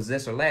 I think it was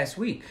this or last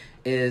week,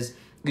 is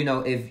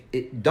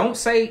don't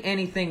say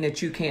anything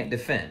that you can't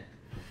defend.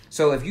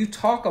 So if you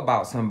talk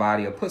about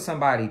somebody or put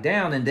somebody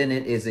down and then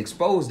it is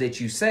exposed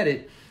that you said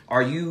it,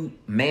 are you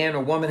man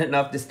or woman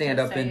enough to stand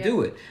up and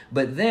do it?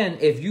 But then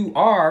if you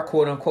are,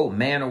 quote unquote,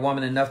 man or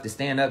woman enough to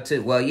stand up to,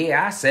 well,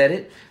 yeah, I said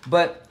it.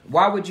 But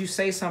why would you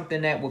say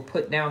something that would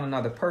put down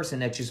another person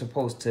that you're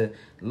supposed to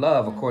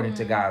love according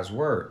to God's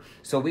word?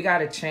 So we got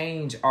to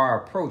change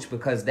our approach,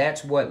 because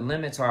that's what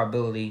limits our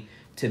ability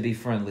to be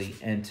friendly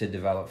and to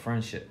develop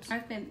friendships. I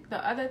think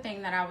the other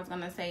thing that I was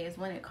going to say is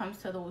when it comes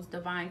to those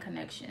divine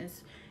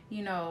connections,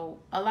 a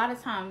lot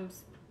of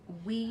times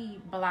we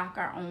block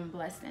our own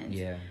blessings.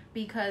 Yeah.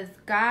 Because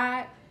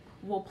God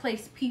will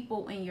place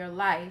people in your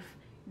life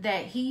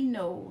that he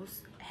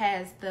knows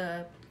has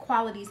the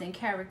qualities and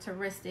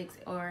characteristics,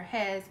 or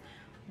has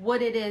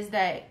what it is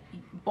that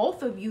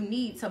both of you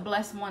need to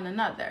bless one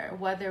another,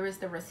 whether it's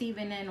the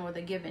receiving end or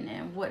the giving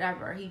end,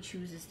 whatever he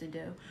chooses to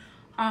do.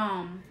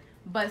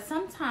 But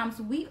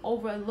sometimes we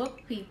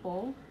overlook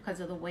people because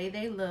of the way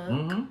they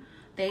look.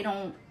 They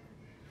don't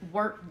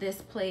work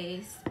this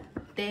place.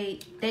 They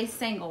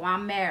single,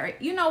 I'm married.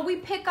 We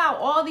pick out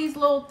all these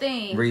little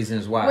things,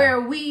 reasons why, where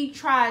we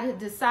try to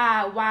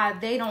decide why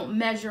they don't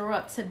measure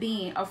up to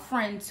being a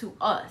friend to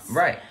us.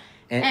 Right.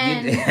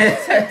 And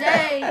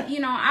today,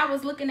 I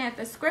was looking at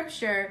the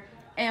scripture,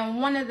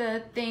 and one of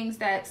the things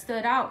that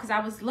stood out, because I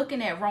was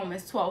looking at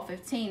Romans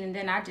 12:15, and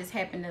then I just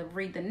happened to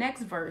read the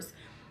next verse.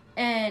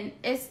 And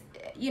it's,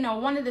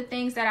 one of the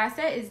things that I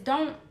said is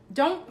don't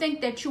don't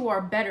think that you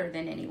are better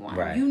than anyone.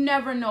 Right. You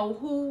never know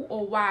who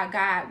or why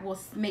God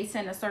may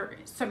send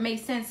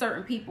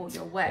certain people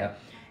your way. Yep.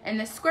 And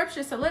the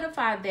scripture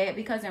solidified that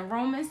because in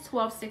Romans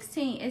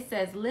 12:16 it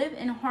says, "Live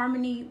in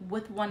harmony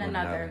with one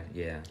another.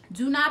 Yeah.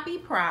 Do not be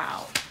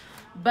proud,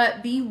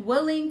 but be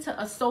willing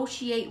to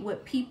associate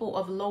with people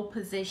of low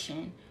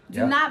position.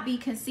 Do not be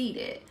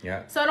conceited."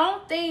 Yeah. So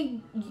don't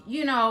think,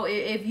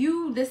 if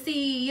you the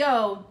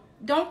CEO,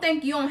 don't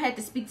think you don't have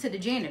to speak to the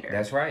janitor.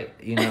 That's right.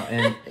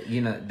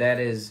 And that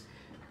is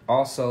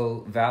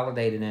also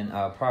validated in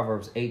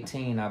Proverbs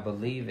 18, I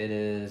believe it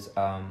is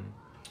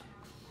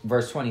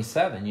verse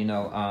 27.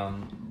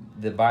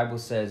 The Bible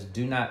says,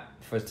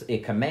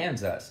 it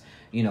commands us,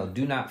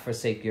 do not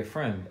forsake your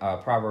friend.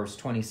 Proverbs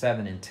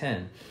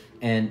 27:10.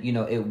 And,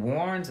 it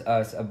warns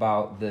us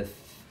about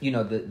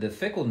the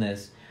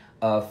fickleness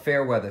of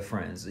fair weather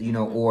friends,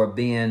 or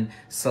being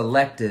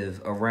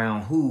selective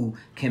around who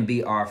can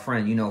be our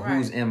friend,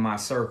 who's in my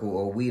circle,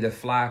 or we the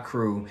fly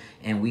crew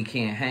and we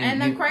can't hang.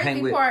 And the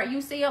crazy part, you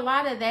see a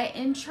lot of that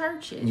in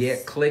churches. Yeah,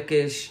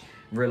 cliquish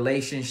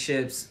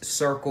relationships,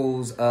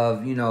 circles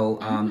of,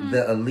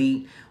 the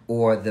elite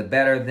or the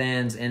better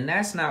thans. And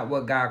that's not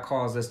what God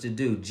calls us to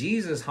do.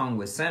 Jesus hung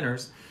with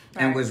sinners.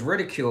 Right. And was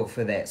ridiculed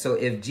for that. So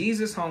if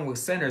Jesus hung with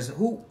sinners,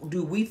 who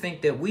do we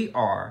think that we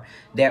are,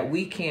 that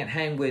we can't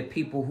hang with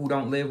people who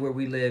don't live where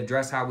we live,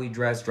 dress how we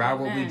dress,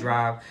 drive what we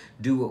drive,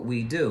 do what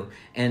we do?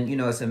 And,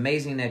 it's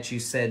amazing that you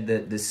said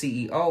the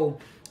CEO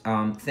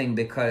thing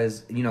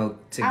because,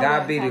 to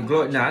God be the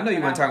glory. No, I know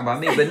you weren't talking about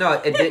me, but no,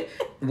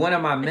 one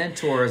of my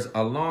mentors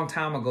a long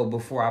time ago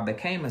before I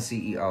became a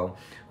CEO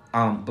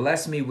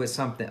blessed me with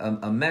something,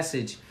 a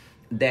message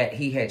that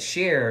he had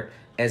shared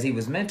as he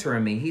was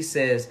mentoring me. He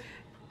says,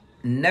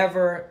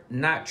 never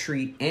not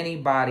treat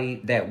anybody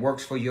that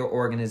works for your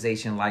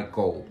organization like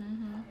gold.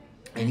 Mm-hmm.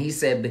 And he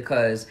said,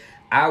 because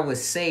I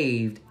was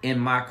saved in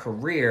my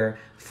career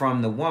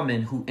from the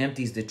woman who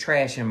empties the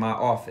trash in my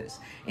office.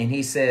 And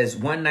he says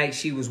one night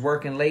she was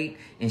working late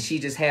and she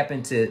just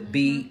happened to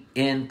be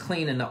in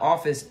cleaning the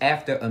office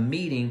after a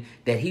meeting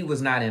that he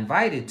was not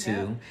invited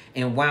to,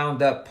 and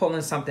wound up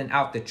pulling something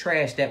out the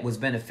trash that was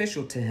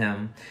beneficial to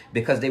him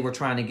because they were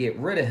trying to get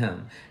rid of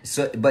him.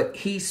 So, but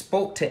he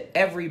spoke to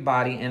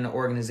everybody in the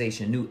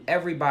organization, knew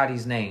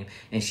everybody's name.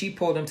 And she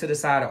pulled him to the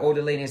side, an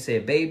older lady, and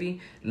said,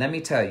 "Baby, let me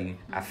tell you,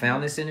 I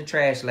found this in the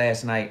trash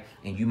last night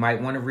and you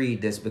might want to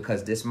read this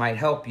because this might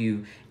help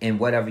you in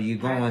whatever you're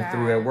going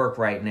through at work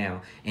right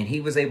now." And he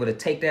was able to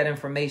take that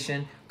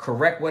information,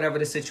 correct whatever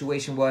the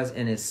situation was,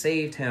 and it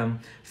saved him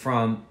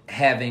from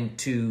having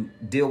to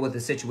deal with the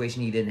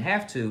situation he didn't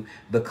have to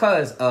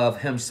because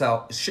of him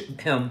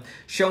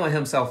showing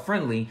himself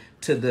friendly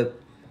to the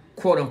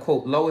quote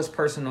unquote lowest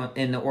person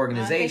in the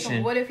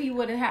organization. What if he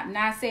would have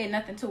not said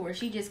nothing to her?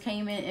 She just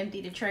came in,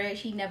 emptied the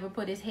trash. He never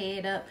put his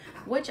head up,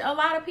 which a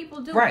lot of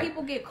people do. Right.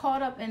 People get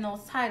caught up in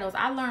those titles.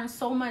 I learned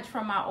so much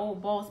from my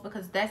old boss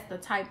because that's the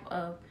type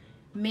of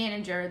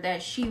manager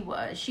that she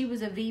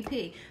was a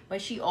VP,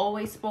 but she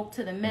always spoke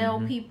to the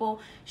male people.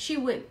 She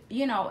would,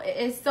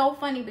 it's so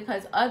funny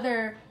because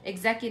other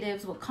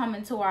executives would come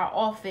into our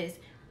office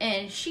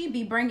and she'd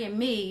be bringing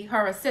me,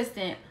 her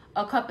assistant,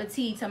 a cup of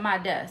tea to my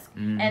desk,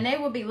 and they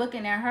would be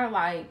looking at her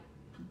like,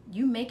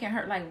 "You making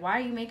her, like, why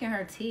are you making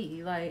her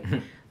tea?" Like,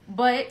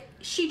 but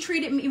she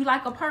treated me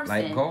like a person,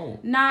 like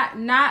gold.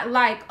 Not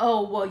like,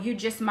 "Oh, well, you're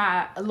just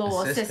my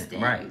little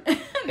assistant." Right.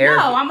 Eric,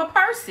 no, I'm a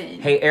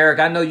person. Hey, Eric,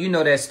 I know you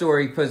know that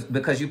story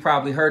because you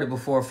probably heard it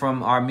before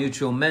from our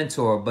mutual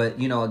mentor. But,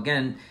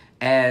 again,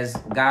 as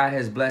God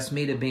has blessed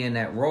me to be in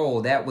that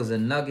role, that was a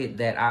nugget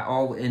that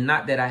and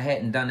not that I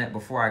hadn't done that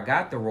before I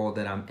got the role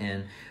that I'm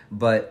in,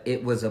 but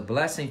it was a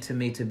blessing to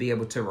me to be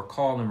able to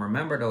recall and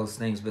remember those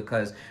things,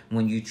 because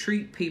when you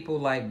treat people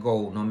like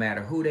gold, no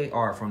matter who they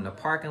are, from the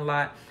parking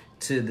lot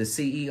to the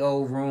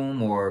CEO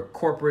room or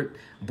corporate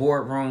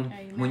boardroom,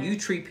 when you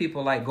treat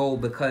people like gold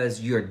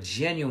because you're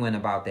genuine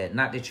about that,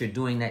 not that you're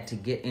doing that to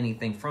get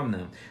anything from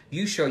them,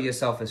 you show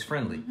yourself as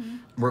friendly,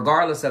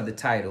 regardless of the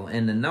title.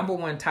 And the number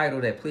one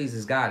title that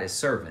pleases God is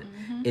servant.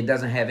 It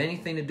doesn't have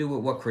anything to do with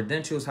what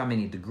credentials, how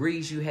many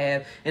degrees you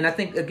have. And I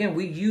think, again,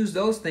 we use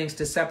those things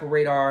to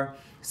separate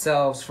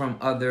ourselves from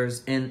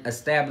others in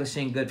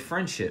establishing good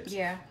friendships.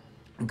 Yeah.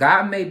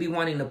 God may be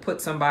wanting to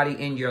put somebody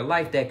in your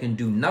life that can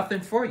do nothing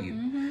for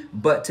you,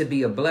 but to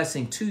be a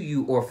blessing to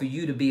you, or for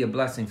you to be a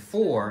blessing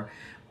for,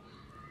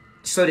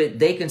 so that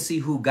they can see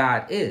who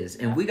God is.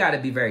 And we got to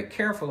be very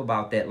careful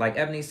about that. Like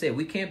Ebony said,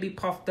 we can't be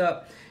puffed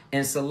up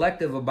and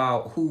selective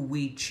about who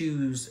we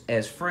choose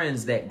as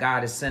friends that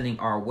God is sending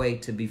our way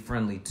to be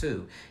friendly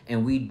to.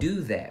 And we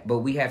do that, but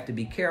we have to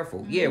be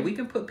careful. Yeah, we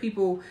can put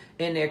people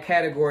in their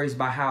categories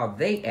by how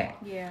they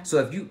act. Yeah. So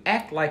if you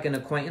act like an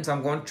acquaintance,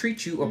 I'm going to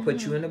treat you or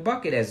put you in the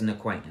bucket as an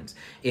acquaintance.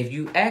 If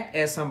you act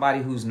as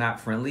somebody who's not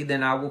friendly,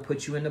 then I will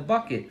put you in the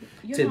bucket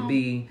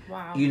be,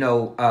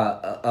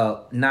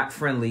 not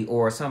friendly,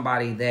 or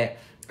somebody that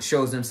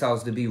shows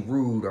themselves to be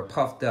rude or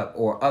puffed up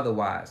or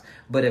otherwise.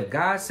 But if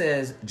God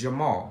says,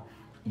 Jamal,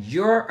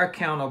 you're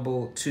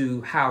accountable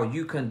to how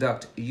you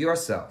conduct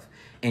yourself,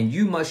 And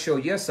you must show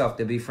yourself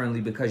to be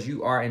friendly because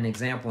you are an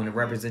example and a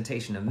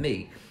representation of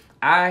me.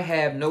 I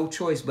have no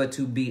choice but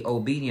to be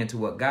obedient to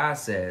what God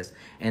says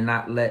and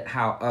not let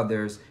how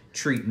others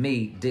treat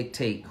me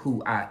dictate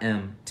who I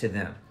am to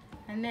them.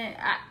 And then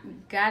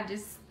God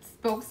just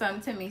spoke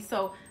something to me.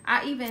 So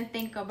I even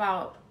think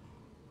about,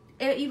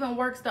 it even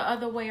works the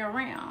other way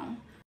around.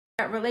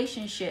 That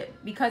relationship,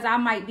 because I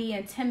might be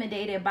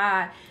intimidated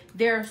by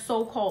their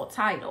so-called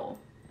title.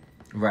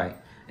 Right.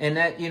 And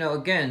that,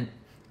 again,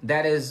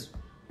 that is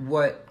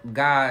what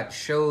God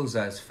shows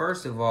us.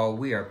 First of all,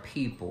 we are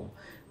people.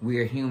 We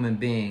are human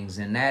beings,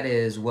 and that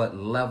is what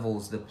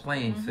levels the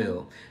playing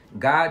field.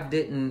 God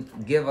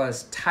didn't give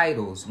us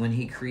titles when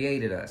he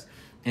created us.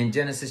 In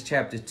Genesis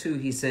chapter 2,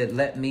 he said,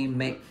 let me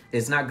make,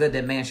 it's not good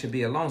that man should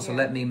be alone, so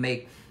let me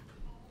make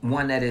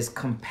one that is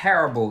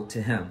comparable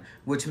to him,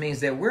 which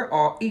means that we're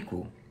all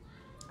equal.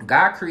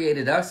 God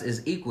created us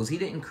as equals. He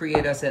didn't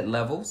create us at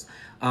levels.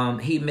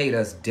 He made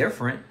us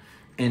different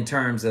in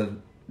terms of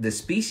the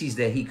species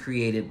that he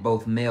created,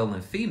 both male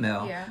and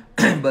female.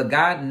 But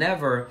God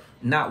never,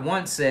 not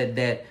once said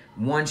that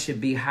one should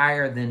be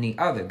higher than the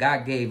other.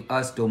 God gave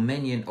us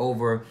dominion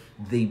over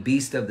the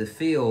beast of the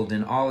field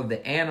and all of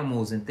the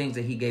animals and things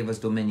that he gave us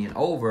dominion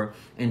over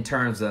in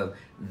terms of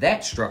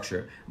that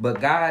structure.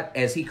 But God,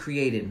 as he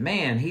created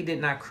man, he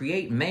did not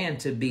create man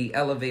to be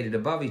elevated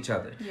above each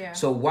other.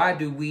 So why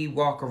do we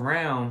walk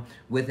around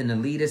with an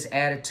elitist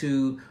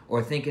attitude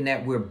or thinking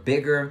that we're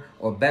bigger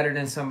or better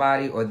than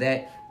somebody, or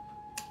that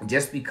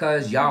just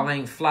because y'all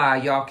ain't fly,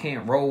 y'all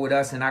can't roll with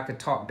us, and I could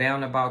talk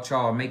down about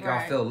y'all or make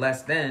y'all feel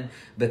less than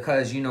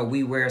because,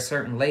 we wear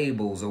certain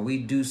labels or we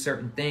do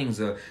certain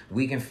things, or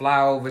we can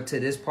fly over to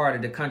this part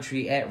of the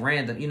country at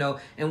random,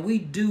 and we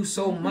do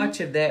so much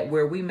of that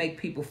where we make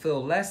people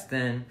feel less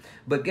than.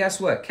 But guess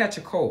what? Catch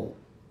a cold,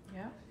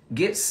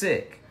 get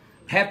sick,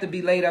 have to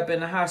be laid up in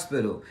the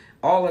hospital.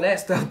 All of that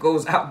stuff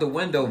goes out the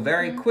window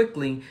very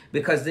quickly,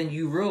 because then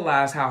you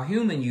realize how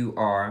human you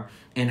are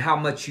and how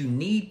much you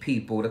need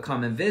people to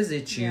come and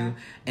visit you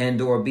and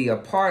or be a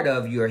part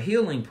of your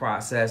healing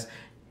process,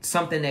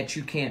 something that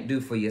you can't do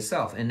for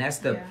yourself. And that's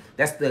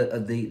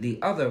the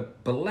other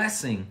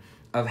blessing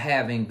of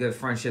having good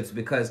friendships,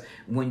 because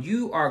when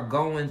you are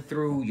going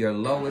through your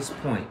lowest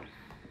point,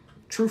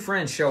 true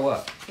friends show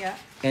up.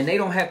 And they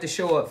don't have to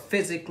show up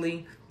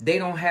physically. They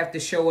don't have to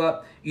show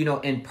up,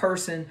 in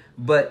person,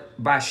 but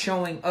by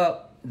showing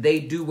up, they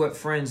do what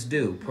friends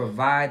do,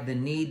 provide the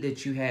need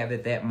that you have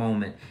at that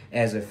moment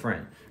as a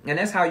friend. And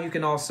that's how you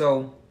can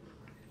also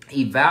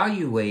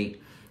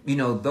evaluate,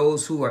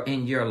 those who are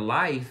in your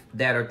life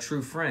that are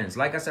true friends.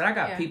 Like I said, I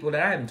got people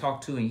that I haven't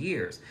talked to in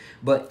years,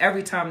 but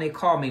every time they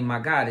call me, my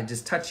God, it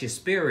just touches your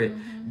spirit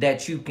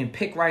that you can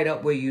pick right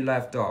up where you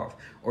left off,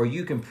 or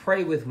you can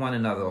pray with one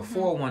another or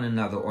for one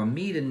another, or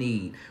meet a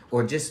need,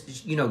 or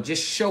just,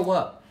 just show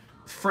up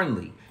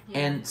friendly.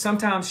 And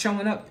sometimes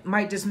showing up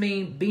might just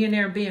mean being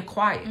there and being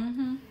quiet,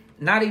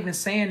 not even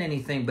saying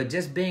anything, but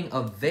just being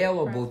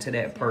available to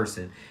that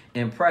person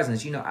in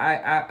presence.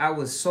 I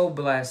was so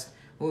blessed.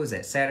 What was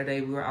that?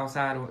 Saturday, we were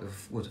outside.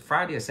 Was it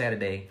Friday or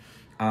Saturday?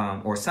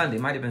 Or Sunday?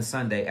 It might have been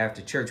Sunday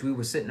after church. We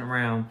were sitting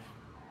around,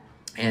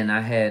 and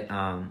I had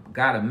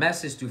got a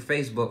message through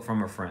Facebook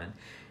from a friend.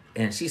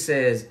 And she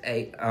says,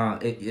 hey,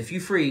 if you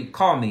free,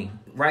 call me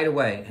right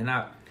away. And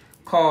I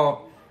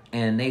called,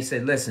 and they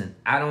said, listen,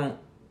 I don't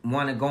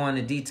want to go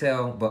into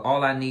detail, but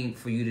all I need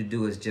for you to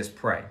do is just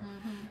pray.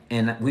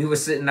 And we were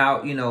sitting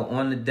out,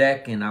 on the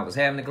deck, and I was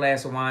having a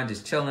glass of wine,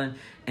 just chilling.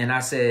 And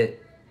I said,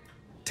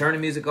 turn the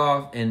music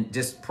off and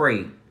just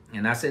pray.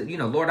 And I said,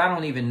 Lord, I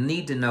don't even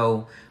need to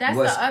know. That's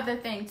the other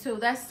thing, too.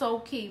 That's so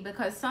key,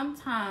 because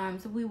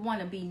sometimes we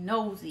want to be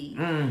nosy.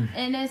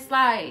 And it's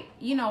like,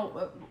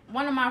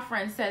 one of my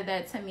friends said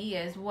that to me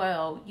as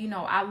well.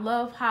 I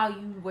love how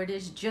you were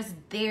just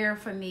there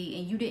for me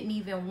and you didn't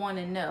even want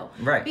to know.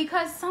 Right.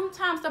 Because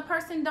sometimes the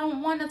person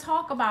don't want to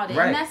talk about it.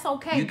 Right. And that's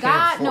okay.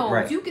 God knows.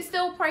 Right. You can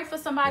still pray for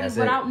somebody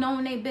without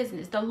knowing their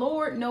business. The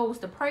Lord knows.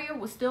 The prayer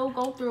will still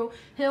go through.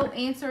 He'll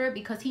answer it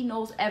because he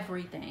knows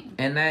everything.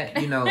 And that,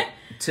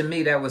 to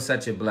me, that was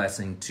such a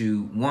blessing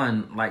to,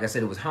 one, like I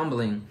said, it was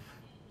humbling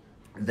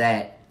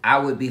that I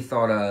would be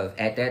thought of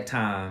at that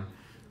time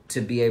to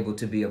be able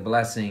to be a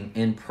blessing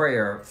in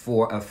prayer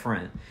for a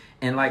friend.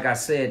 And like I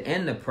said,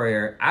 in the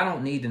prayer, I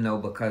don't need to know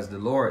because the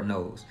Lord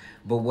knows.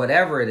 But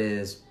whatever it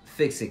is,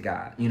 fix it,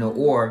 God,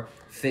 or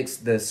fix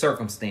the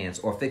circumstance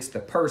or fix the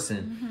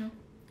person,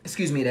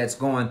 that's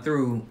going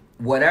through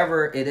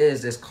whatever it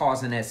is that's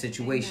causing that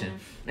situation.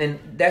 And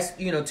that's,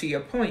 to your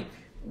point,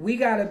 we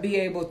got to be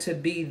able to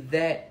be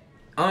that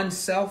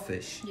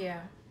unselfish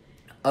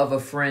of a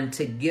friend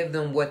to give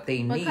them what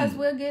they need. Because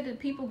we'll get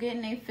people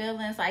getting their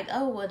feelings like,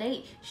 oh, well,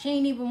 she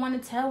ain't even want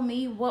to tell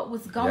me what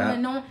was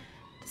going on.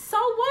 So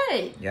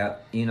what?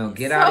 Yep.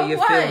 Get out of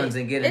your feelings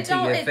and get into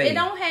your faith. It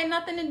don't have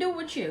nothing to do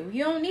with you.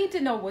 You don't need to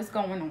know what's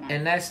going on.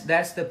 And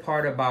that's the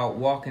part about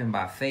walking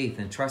by faith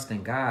and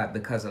trusting God,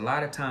 because a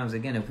lot of times,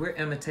 again, if we're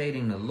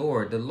imitating the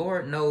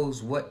Lord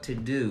knows what to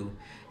do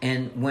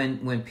And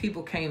when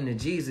people came to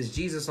Jesus,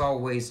 Jesus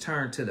always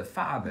turned to the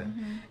Father.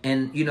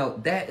 And,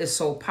 that is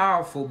so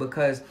powerful,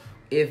 because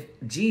if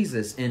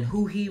Jesus and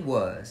who he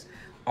was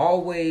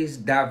always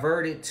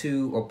diverted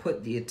to or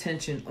put the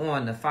attention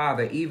on the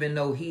Father, even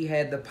though he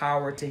had the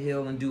power to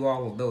heal and do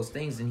all of those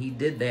things, and he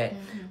did that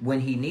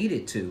when he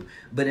needed to.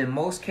 But in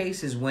most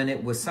cases, when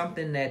it was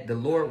something that the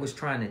Lord was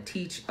trying to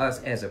teach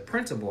us as a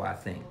principle, I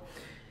think,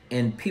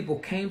 and people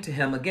came to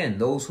him, again,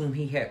 those whom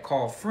he had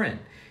called friend,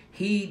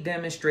 he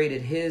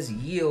demonstrated his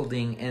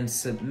yielding and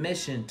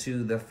submission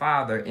to the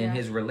Father in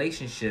his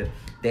relationship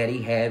that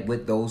he had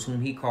with those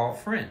whom he called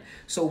friend.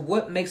 So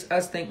what makes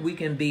us think we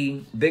can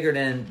be bigger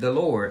than the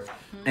Lord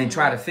and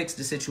try to fix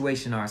the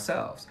situation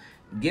ourselves?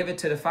 Give it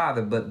to the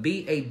Father, but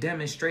be a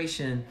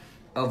demonstration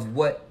of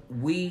what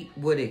we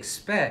would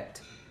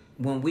expect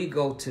when we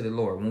go to the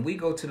Lord. When we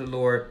go to the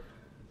Lord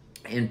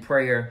in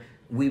prayer,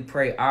 we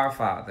pray, Our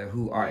Father,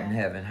 who art in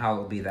heaven,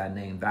 hallowed be thy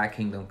name. Thy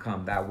kingdom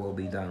come, thy will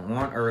be done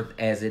on earth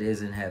as it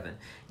is in heaven.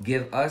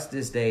 Give us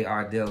this day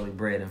our daily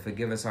bread, and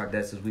forgive us our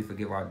debts as we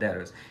forgive our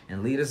debtors.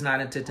 And lead us not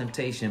into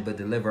temptation, but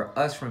deliver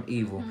us from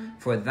evil.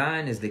 For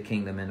thine is the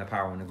kingdom and the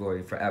power and the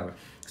glory forever.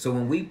 So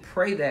when we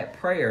pray that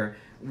prayer,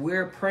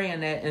 we're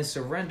praying that in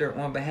surrender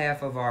on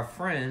behalf of our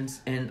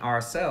friends and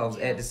ourselves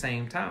at the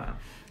same time,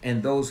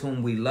 and those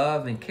whom we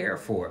love and care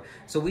for.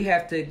 So we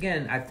have to,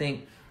 again, I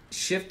think,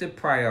 shift the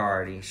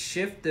priority,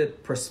 shift the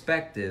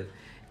perspective,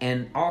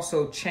 and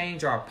also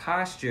change our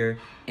posture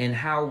in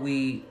how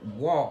we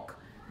walk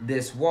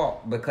this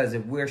walk. Because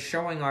if we're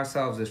showing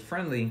ourselves as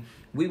friendly,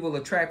 we will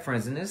attract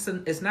friends. And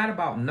it's not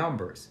about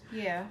numbers,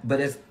 but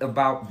it's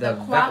about the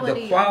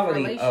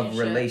quality of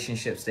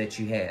relationships that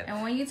you have.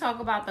 And when you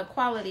talk about the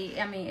quality,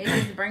 I mean, it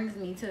just brings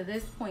me to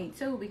this point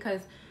too,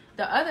 because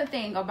the other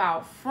thing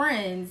about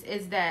friends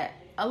is that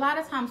a lot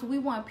of times we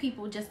want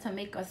people just to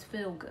make us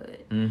feel good.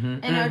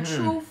 And a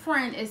true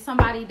friend is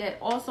somebody that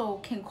also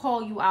can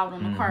call you out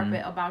on the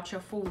carpet about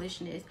your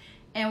foolishness.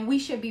 And we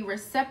should be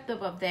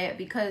receptive of that,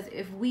 because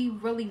if we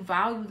really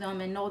value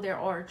them and know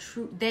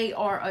they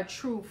are a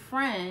true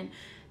friend,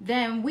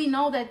 then we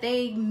know that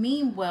they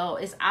mean well.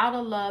 It's out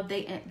of love.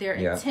 Their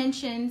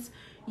intentions,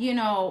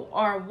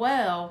 are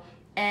well.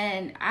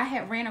 And I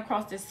had ran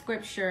across this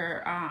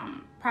scripture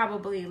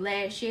probably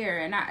last year,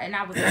 and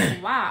I was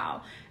like,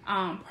 wow.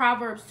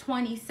 Proverbs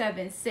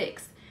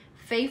 27:6.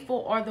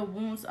 Faithful are the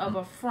wounds of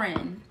a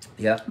friend,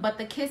 but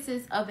the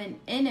kisses of an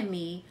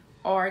enemy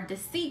are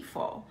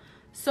deceitful.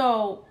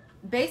 So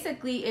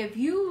basically, if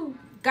you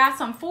got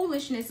some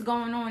foolishness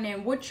going on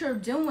and what you're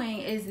doing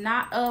is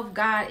not of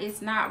God,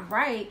 it's not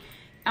right,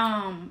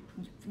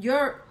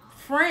 your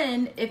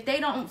friend, if they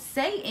don't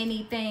say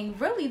anything,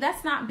 really,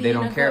 that's not being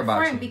a good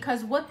friend.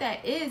 Because what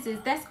that is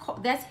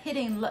that's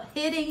hidden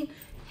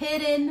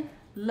HIDDEN,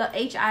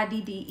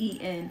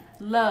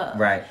 love,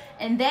 right?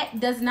 And that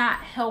does not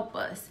help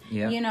us.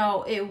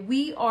 If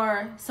we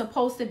are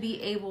supposed to be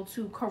able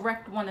to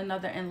correct one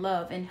another in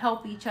love and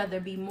help each other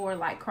be more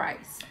like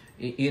Christ.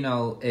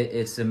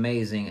 It's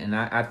amazing, and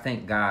I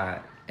thank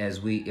God, as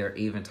we are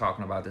even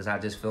talking about this, I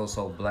just feel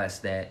so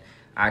blessed that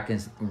I can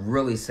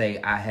really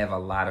say I have a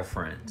lot of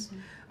friends,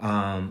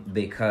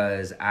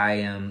 because I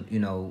am,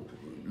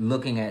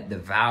 looking at the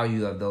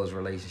value of those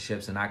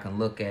relationships, and I can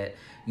look at,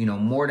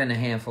 more than a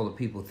handful of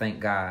people, thank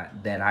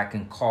God, that I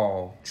can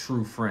call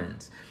true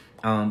friends,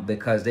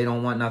 because they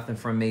don't want nothing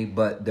from me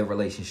but the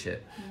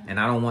relationship. And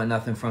I don't want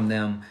nothing from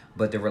them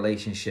but the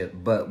relationship.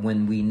 But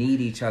when we need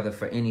each other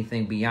for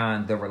anything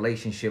beyond the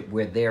relationship,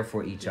 we're there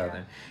for each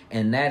other.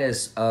 And that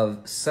is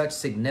of such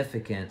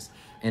significance.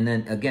 And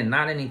then, again,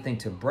 not anything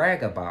to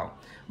brag about,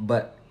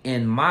 but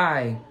in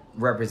my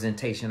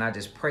representation, I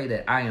just pray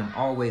that I am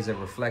always a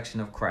reflection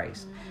of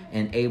Christ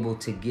and able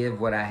to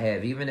give what I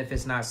have, even if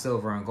it's not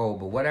silver and gold,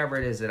 but whatever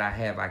it is that I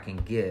have, I can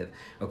give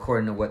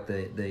according to what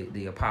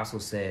the apostle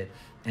said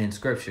in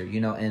scripture,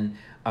 and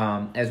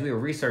as we were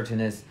researching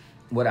this,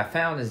 what I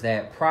found is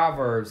that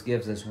Proverbs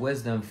gives us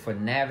wisdom for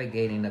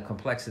navigating the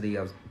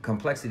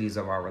complexities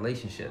of our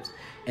relationships.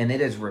 And it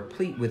is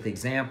replete with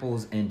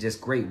examples and just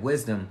great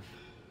wisdom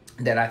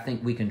that I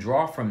think we can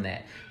draw from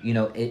that.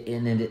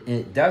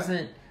 It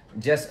doesn't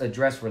just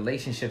address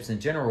relationships in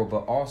general,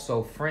 but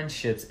also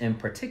friendships in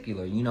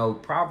particular.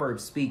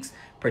 Proverbs speaks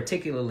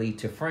particularly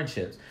to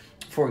friendships.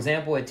 For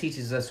example, it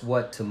teaches us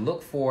what to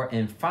look for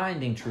in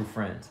finding true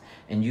friends.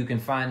 And you can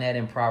find that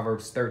in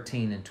Proverbs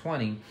 13 and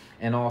 20,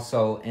 and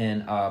also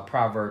in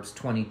Proverbs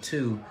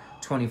 22,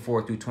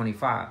 24 through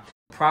 25.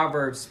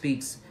 Proverbs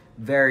speaks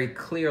very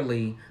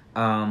clearly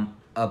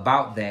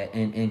about that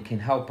and can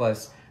help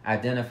us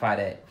identify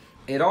that.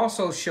 It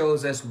also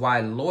shows us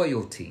why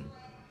loyalty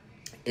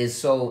is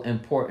so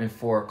important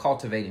for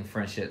cultivating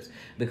friendships,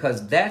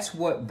 because that's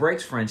what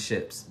breaks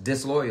friendships,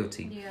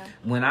 disloyalty.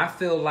 When I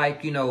feel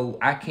like,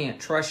 I can't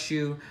trust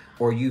you,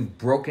 or you've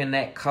broken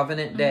that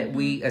covenant that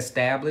we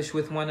established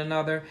with one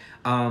another,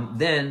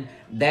 then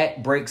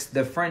that breaks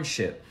the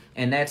friendship.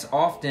 And that's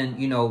often,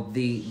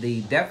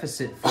 the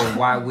deficit for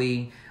why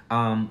we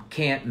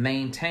can't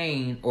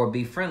maintain or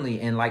be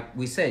friendly. And like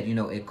we said,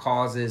 it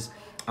causes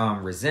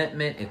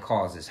resentment, it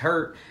causes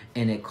hurt,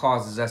 and it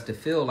causes us to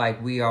feel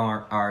like we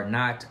are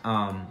not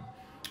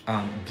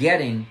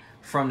getting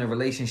from the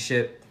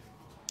relationship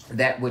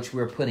that which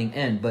we're putting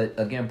in. But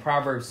again,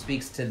 Proverbs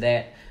speaks to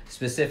that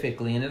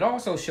specifically, and it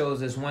also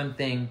shows us one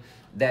thing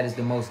that is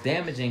the most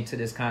damaging to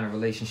this kind of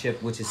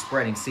relationship, which is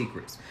spreading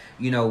secrets.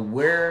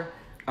 Where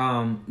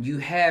you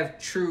have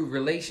true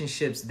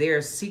relationships,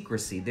 there's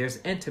secrecy, there's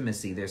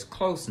intimacy, there's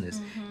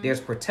closeness, there's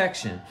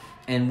protection.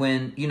 And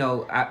when,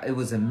 it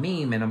was a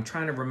meme, and I'm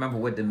trying to remember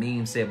what the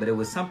meme said, but it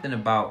was something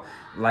about,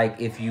 like,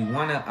 if you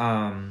want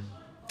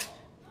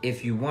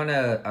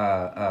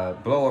to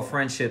blow a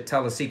friendship,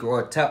 tell a secret,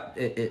 or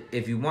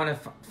if you want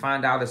to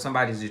find out if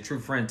somebody's a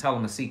true friend, tell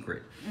them a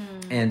secret.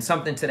 And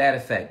something to that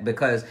effect,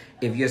 because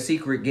if your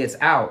secret gets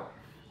out,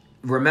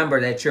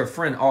 remember that your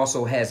friend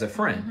also has a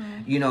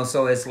friend.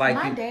 So it's like,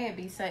 my dad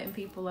be setting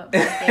people up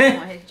like that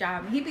on his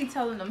job. He be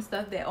telling them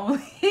stuff that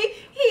only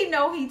he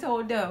know he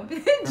told them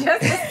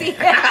just to see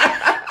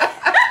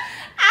that.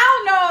 I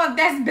don't know if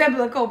that's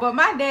biblical, but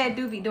my dad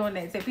do be doing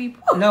that to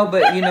people. No,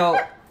 but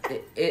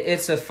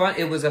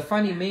it was a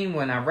funny meme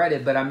when I read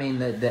it, but I mean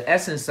the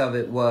essence of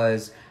it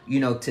was,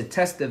 to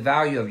test the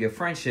value of your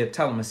friendship,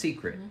 tell them a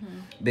secret.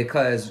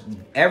 Because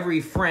every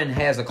friend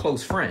has a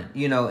close friend,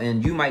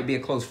 and you might be a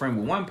close friend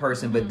with one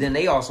person, but then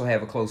they also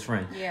have a close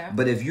friend. Yeah.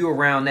 But if you're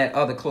around that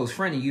other close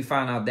friend and you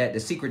find out that the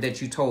secret that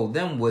you told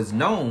them was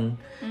known,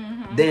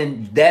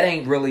 then that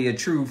ain't really a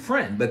true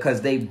friend,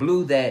 because they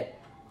blew that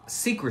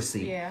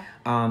secrecy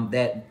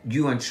that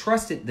you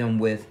entrusted them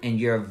with in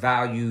your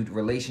valued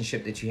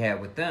relationship that you had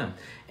with them.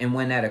 And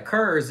when that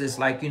occurs, it's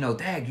like,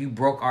 dang, you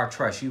broke our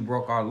trust, you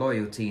broke our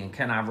loyalty, and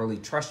can I really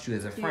trust you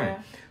as a friend?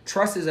 Yeah.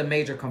 Trust is a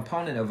major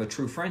component of a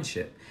true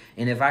friendship.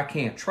 And if I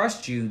can't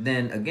trust you,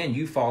 then again,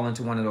 you fall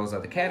into one of those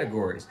other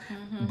categories.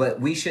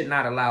 But we should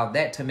not allow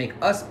that to make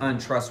us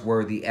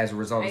untrustworthy as a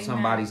result of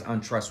somebody's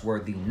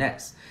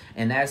untrustworthiness.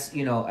 And that's,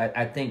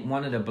 I think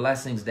one of the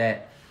blessings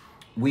that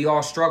we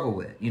all struggle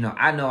with.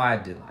 I know I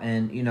do.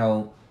 And,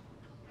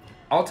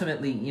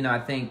 ultimately, I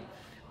think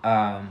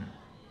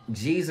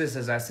Jesus,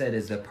 as I said,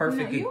 is the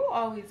perfect... You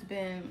always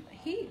been...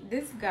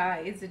 This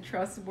guy is a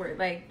trustworthy.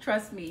 Like,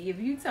 trust me, if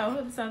you tell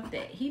him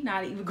something, he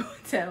not even going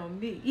to tell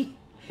me.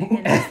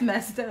 And that's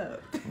messed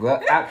up.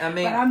 Well, I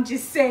mean... But I'm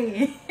just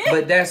saying.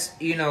 But that's,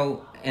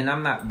 and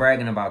I'm not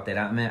bragging about that.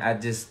 I mean, I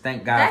just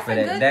thank God that's for a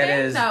that. good That thing,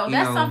 is, though.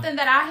 That's something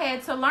that I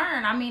had to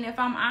learn. I mean, if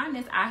I'm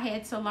honest, I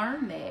had to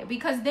learn that.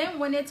 Because then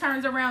when it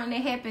turns around and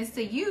it happens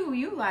to you,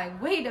 you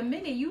like, wait a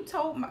minute, you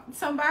told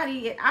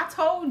somebody, I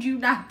told you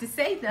not to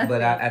say nothing.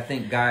 But I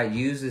think God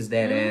uses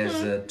that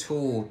as a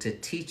tool to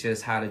teach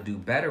us how to do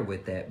better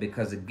with that.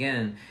 Because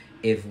again,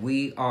 if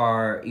we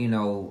are,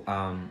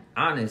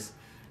 honest,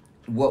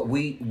 what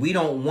we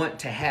don't want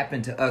to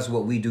happen to us,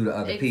 what we do to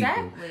other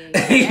people.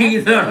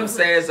 You know what I'm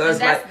saying? So it's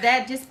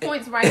that just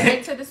points right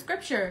back to the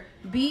scripture.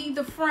 Be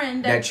the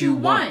friend that you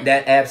want.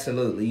 That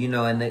absolutely,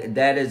 and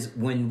that is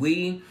when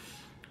we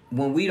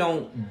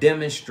don't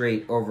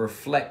demonstrate or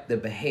reflect the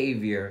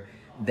behavior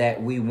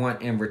that we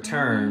want in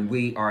return,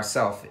 we are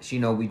selfish.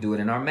 We do it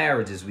in our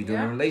marriages, we do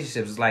it in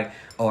relationships. It's like,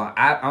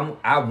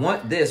 I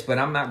want this, but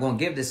I'm not going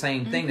to give the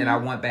same thing that I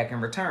want back in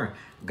return.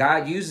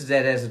 God uses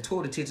that as a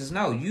tool to teach us,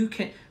 no, you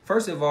can,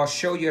 first of all,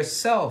 show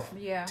yourself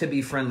to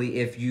be friendly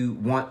if you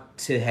want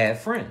to have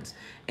friends.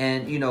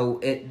 And,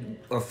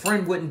 a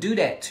friend wouldn't do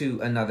that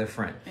to another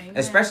friend. Amen.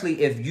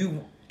 Especially if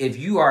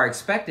you are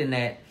expecting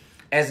that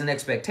as an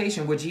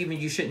expectation, which even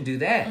you shouldn't do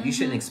that. You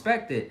shouldn't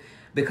expect it,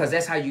 because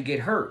that's how you get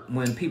hurt,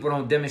 when people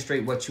don't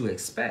demonstrate what you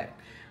expect.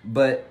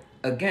 But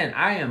again,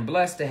 I am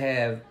blessed to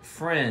have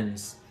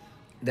friends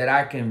that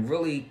I can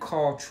really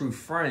call true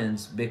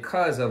friends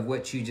because of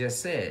what you just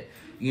said.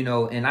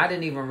 And I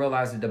didn't even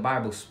realize that the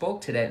Bible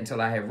spoke to that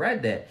until I had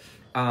read that,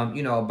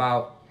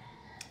 about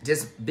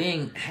just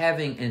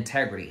having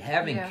integrity,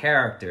 having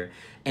character.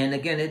 And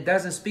again, it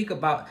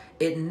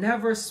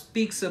never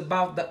speaks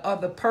about the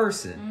other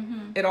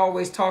person. It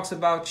always talks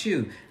about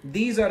you.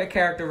 These are the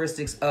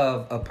characteristics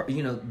of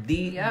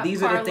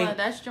these are the things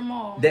that's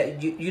Jamal.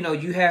 That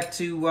you have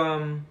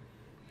to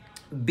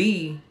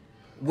be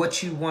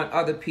what you want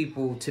other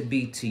people to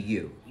be to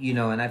you,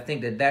 and I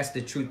think that that's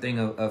the true thing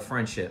of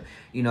friendship.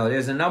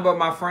 There's a number of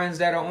my friends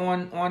that are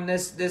on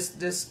this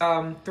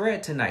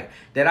thread tonight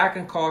that I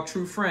can call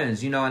true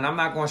friends, and I'm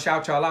not going to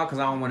shout y'all out because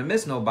I don't want to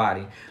miss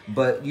nobody,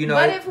 but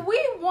But if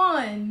we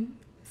won,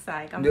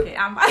 psych, I'm kidding.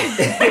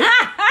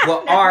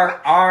 Well,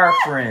 our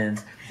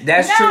friends.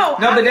 That's true.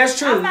 No, but that's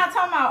true. I'm not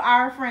talking about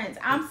our friends.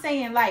 I'm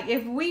saying, like,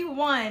 if we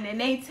won and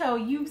they tell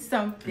you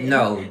something.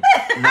 No,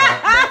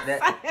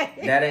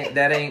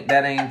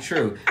 that ain't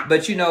true.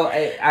 But no,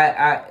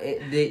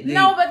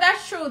 but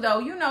that's true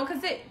though.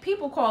 Because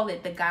people call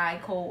it the guy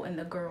code and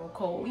the girl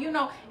code.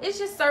 It's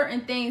just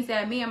certain things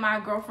that me and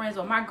my girlfriends,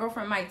 or my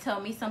girlfriend might tell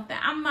me something.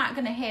 I'm not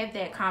gonna have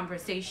that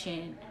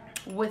conversation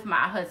with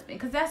my husband,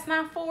 because that's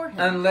not for him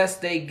unless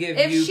they give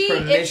you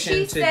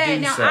permission to do so.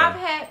 Now, I've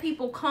had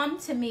people come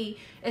to me,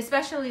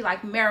 especially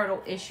like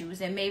marital issues,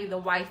 and maybe the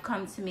wife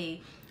comes to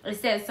me it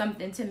says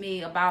something to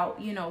me about,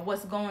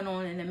 what's going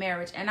on in the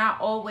marriage. And I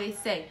always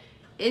say,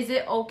 is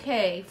it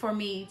okay for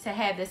me to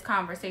have this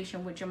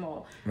conversation with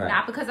Jamal? Right.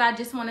 Not because I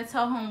just want to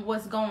tell him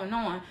what's going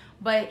on,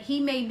 but he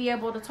may be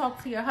able to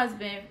talk to your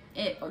husband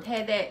and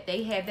have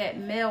that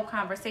male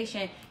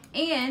conversation,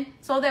 and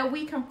so that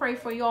we can pray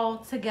for y'all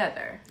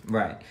together.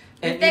 Right.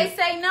 If they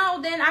say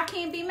no, then I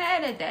can't be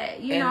mad at that.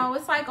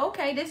 It's like,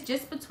 okay, this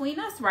just between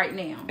us right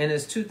now. And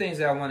there's two things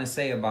that I want to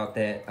say about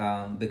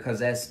that, because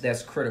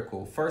that's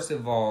critical. First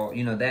of all,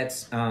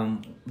 that's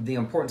the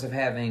importance of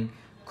having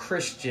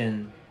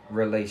Christian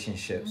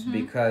relationships,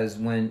 because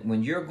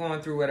when you're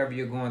going through whatever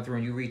you're going through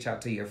and you reach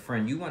out to your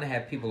friend, you want to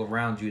have people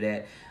around you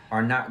that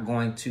are not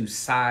going to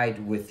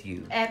side with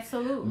you.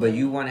 Absolutely. But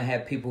you want to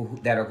have people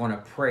that are going to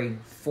pray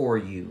for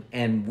you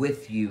and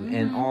with you,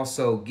 and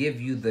also give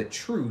you the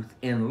truth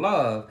in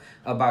love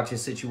about your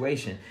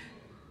situation.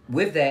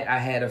 With that, I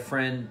had a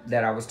friend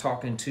that I was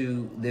talking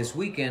to this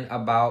weekend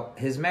about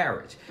his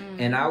marriage.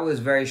 And I was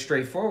very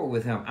straightforward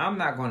with him. I'm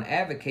not going to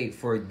advocate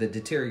for the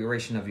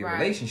deterioration of your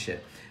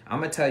relationship. I'm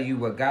going to tell you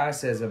what God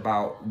says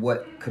about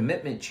what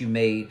commitment you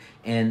made,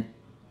 and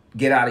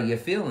get out of your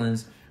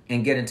feelings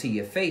and get into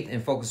your faith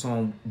and focus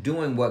on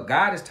doing what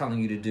God is telling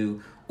you to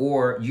do,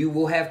 or you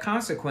will have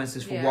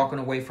consequences for walking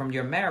away from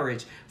your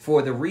marriage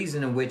for the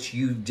reason in which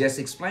you just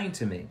explained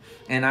to me.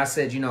 And I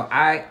said,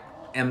 I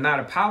am not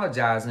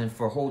apologizing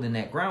for holding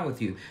that ground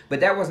with you.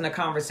 But that wasn't a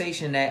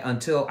conversation that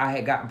until I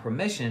had gotten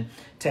permission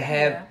to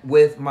have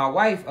with my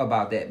wife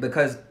about that,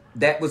 because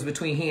that was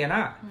between he and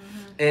I.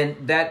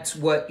 And that's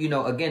what,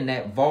 again,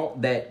 that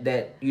vault,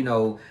 that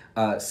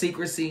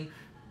secrecy.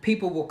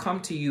 People will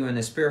come to you in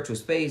a spiritual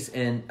space,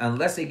 and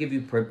unless they give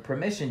you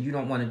permission, you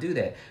don't want to do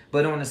that.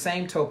 But on the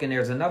same token,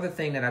 there's another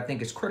thing that I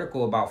think is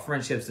critical about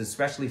friendships,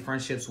 especially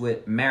friendships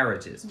with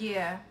marriages.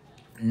 Yeah.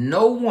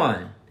 No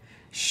one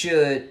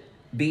should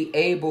be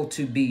able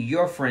to be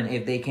your friend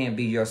if they can't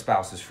be your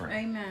spouse's friend.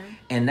 Amen.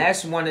 And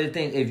that's one of the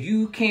things. If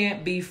you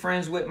can't be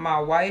friends with my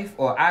wife,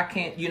 or I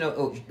can't,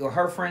 or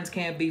her friends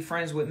can't be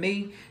friends with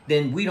me,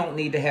 then we don't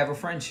need to have a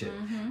friendship.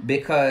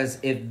 Because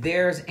if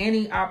there's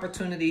any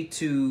opportunity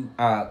to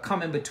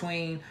come in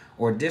between,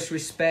 or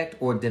disrespect,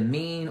 or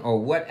demean, or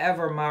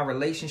whatever my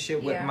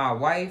relationship with my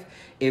wife,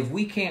 if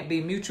we can't be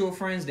mutual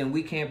friends, then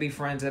we can't be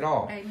friends at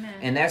all. Amen.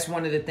 And that's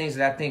one of the things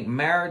that I think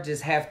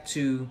marriages have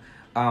to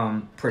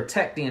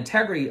protect the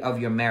integrity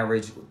of your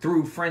marriage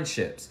through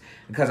friendships.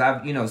 Because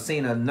I've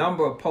seen a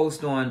number of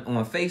posts on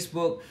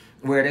Facebook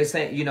where they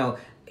say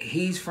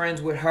he's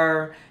friends with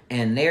her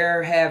and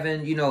they're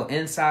having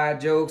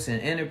inside jokes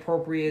and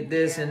inappropriate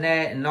this and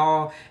that and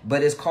all,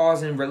 but it's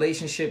causing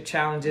relationship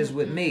challenges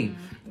with me.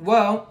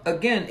 Well,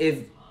 again,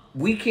 if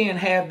we can't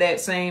have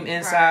that same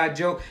inside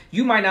joke,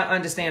 you might not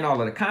understand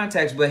all of the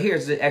context, but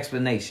here's the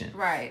explanation.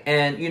 Right.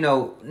 And,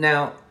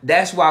 now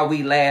that's why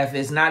we laugh.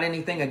 It's not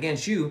anything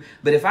against you.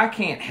 But if I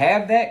can't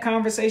have that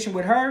conversation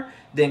with her,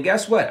 then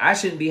guess what? I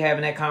shouldn't be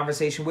having that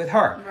conversation with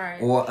her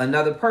or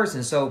another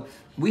person. So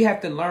we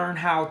have to learn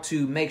how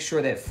to make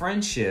sure that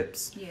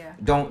friendships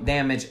don't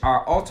damage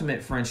our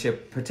ultimate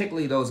friendship,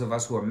 particularly those of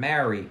us who are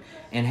married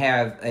and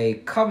have a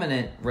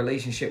covenant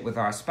relationship with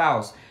our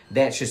spouse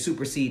that should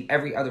supersede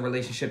every other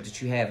relationship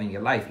that you have in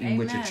your life, even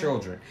with your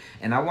children.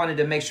 And I wanted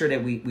to make sure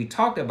that we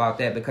talked about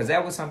that, because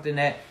that was something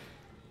that,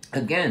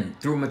 again,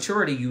 through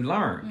maturity, you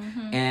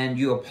learn and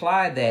you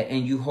apply that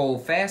and you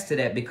hold fast to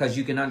that, because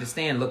you can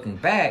understand looking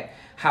back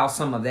how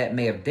some of that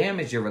may have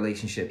damaged your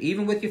relationship,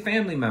 even with your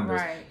family members.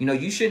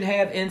 You shouldn't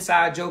have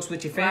inside jokes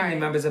with your family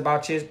members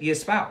about your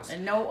spouse.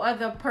 And no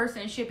other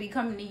person should be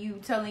coming to you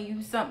telling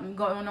you something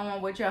going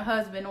on with your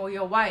husband or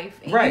your wife,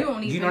 and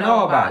you don't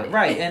know about it.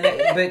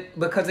 And but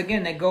because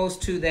again, that goes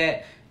to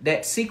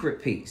that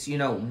secret piece.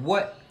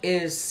 What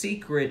is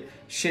secret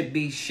should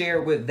be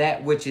shared with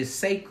that which is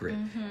sacred.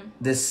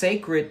 The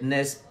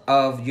sacredness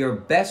of your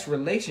best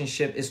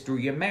relationship is through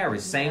your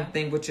marriage. Same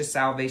thing with your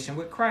salvation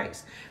with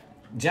Christ.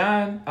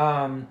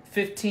 John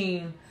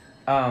 15,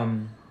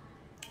 John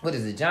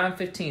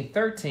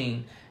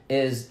 15:13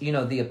 is,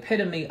 the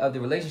epitome of the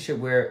relationship,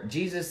 where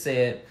Jesus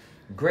said,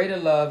 greater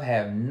love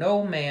have no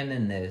one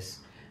than this,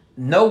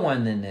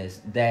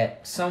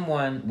 that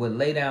someone would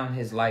lay down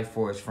his life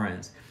for his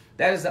friends.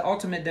 That is the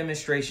ultimate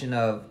demonstration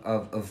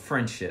of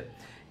friendship.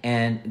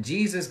 And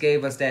Jesus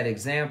gave us that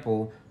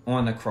example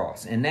on the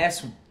cross. And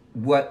that's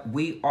what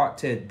we ought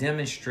to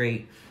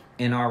demonstrate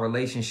in our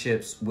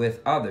relationships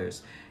with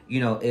others.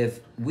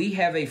 If we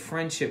have a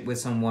friendship with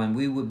someone,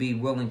 we would be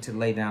willing to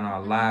lay down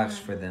our lives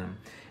for them.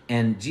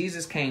 And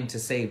Jesus came to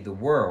save the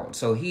world.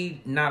 So he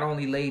not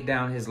only laid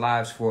down his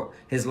life for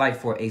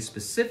a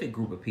specific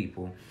group of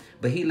people,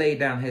 but he laid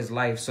down his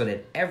life so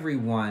that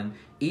everyone,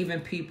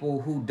 even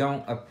people who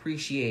don't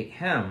appreciate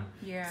him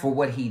for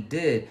what he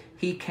did,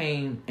 he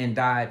came and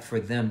died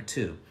for them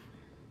too.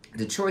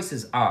 The choice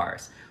is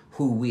ours,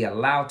 who we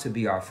allow to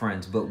be our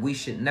friends, but we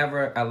should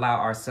never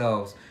allow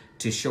ourselves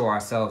to show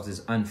ourselves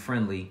as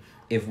unfriendly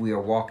if we are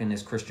walking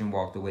this Christian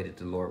walk the way that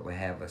the Lord would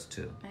have us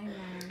to. Amen.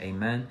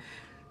 Amen.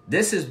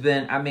 this has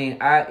been,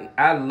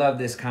 I love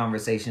this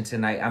conversation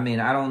tonight.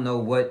 I don't know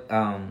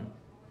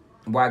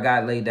why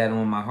God laid that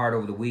on my heart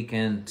over the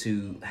weekend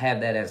to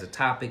have that as a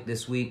topic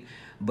this week.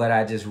 But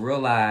I just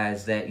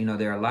realized that,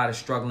 there are a lot of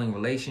struggling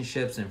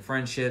relationships and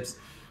friendships.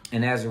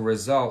 And as a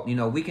result,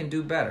 we can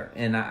do better.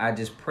 And I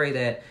just pray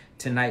that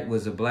tonight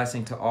was a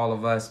blessing to all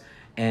of us.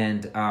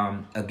 And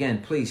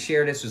again, please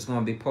share this. It's going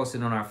to be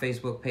posted on our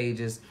Facebook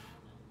pages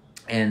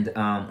and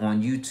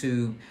on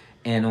YouTube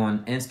and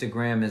on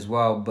Instagram as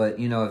well. But,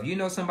 if you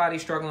know somebody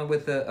struggling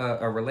with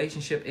a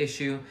relationship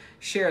issue,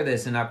 share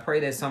this. And I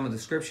pray that some of the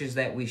scriptures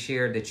that we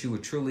shared, that you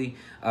would truly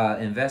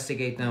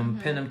investigate them,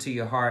 pin them to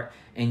your heart,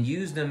 and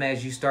use them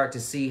as you start to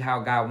see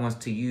how God wants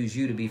to use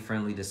you to be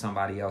friendly to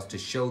somebody else, to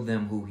show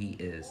them who he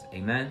is.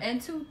 Amen?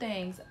 And two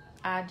things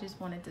I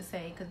just wanted to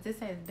say, because this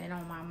has been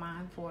on my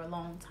mind for a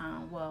long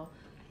time. Well,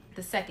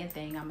 the second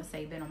thing I'm going to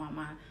say been on my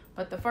mind.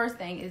 But the first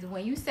thing is,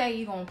 when you say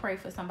you're going to pray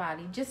for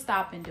somebody, just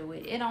stop and do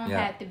it. It don't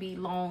have to be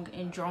long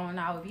and drawn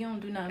out. If you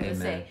don't do nothing but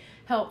say,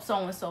 help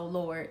so-and-so,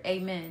 Lord,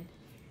 amen.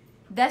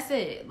 That's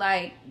it.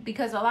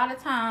 Because a lot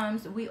of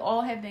times we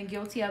all have been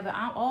guilty of it.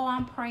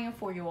 I'm praying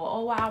for you.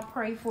 Or, I'll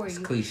pray for you. It's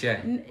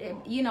cliche.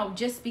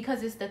 Just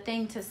because it's the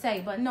thing to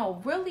say. But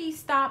no, really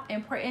stop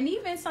and pray. And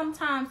even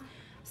sometimes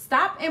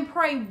stop and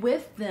pray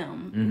with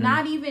them,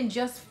 not even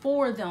just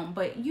for them,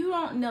 but you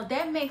don't know,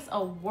 that makes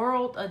a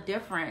world of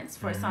difference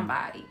for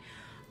somebody.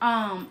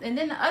 And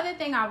then the other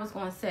thing I was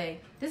going to say,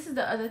 this is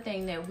the other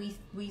thing that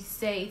we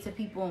say to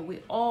people, and we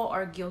all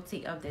are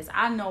guilty of this.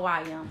 I know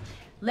I am.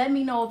 Let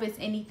me know if it's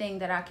anything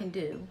that I can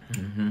do.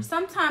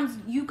 Sometimes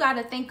you got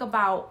to think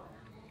about,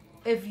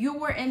 if you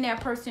were in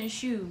that person's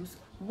shoes,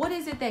 what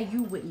is it that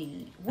you would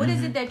need? What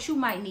is it that you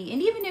might need?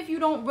 And even if you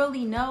don't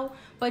really know,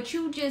 but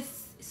you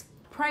just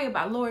pray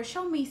about, Lord,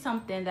 show me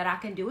something that I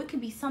can do. It can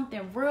be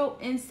something real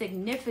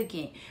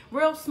insignificant,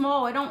 real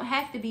small. It don't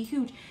have to be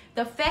huge.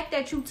 The fact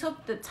that you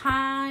took the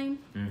time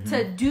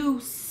to do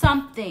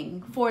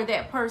something for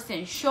that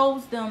person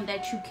shows them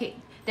that you care.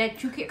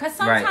 Because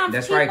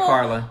sometimes people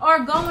are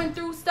going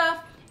through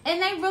stuff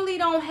and they really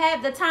don't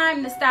have the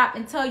time to stop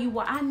and tell you,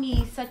 well, I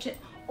need such a,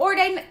 or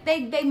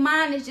they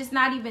mind is just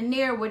not even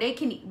there where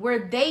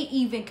they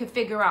even can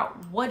figure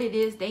out what it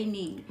is they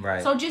need.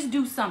 Right. So just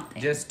do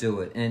something. Just do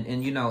it. And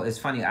it's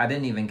funny, I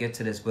didn't even get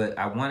to this, but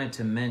I wanted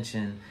to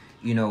mention,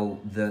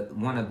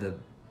 one of the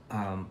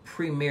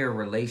premier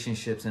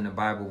relationships in the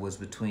Bible was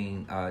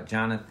between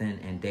Jonathan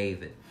and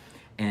David.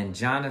 And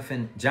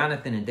Jonathan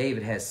and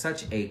David had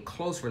such a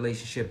close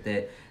relationship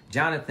that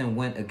Jonathan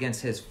went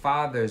against his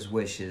father's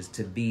wishes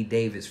to be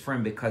David's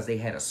friend, because they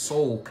had a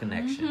soul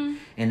connection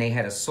and they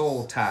had a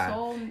soul tie,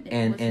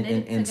 and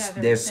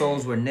their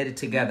souls were knitted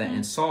together.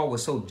 And Saul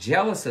was so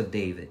jealous of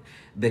David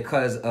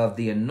because of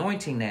the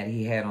anointing that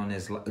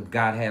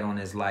God had on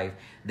his life,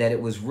 that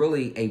it was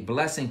really a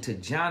blessing to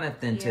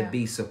Jonathan to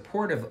be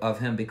supportive of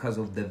him, because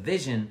of the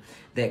vision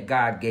that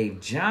God gave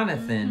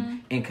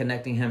Jonathan in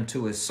connecting him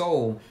to his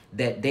soul,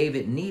 that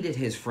David needed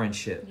his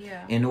friendship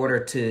in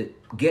order to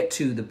get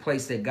to the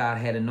place that God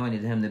had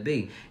anointed him to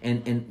be.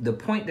 And the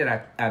point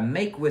that I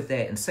make with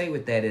that and say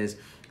with that is,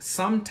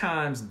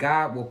 sometimes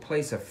God will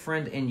place a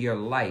friend in your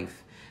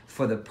life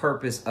for the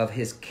purpose of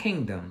his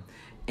kingdom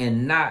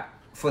and not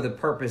for the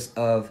purpose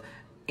of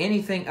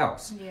anything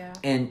else.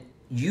 And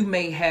you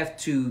may have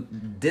to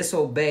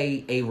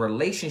disobey a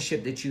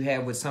relationship that you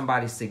have with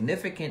somebody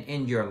significant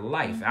in your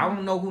life. I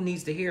don't know who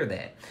needs to hear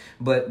that,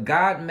 but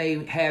God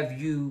may have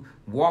you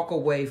walk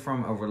away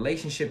from a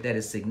relationship that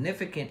is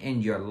significant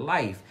in your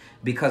life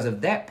because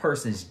of that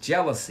person's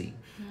jealousy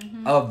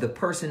of the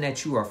person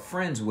that you are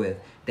friends with,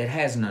 that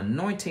has an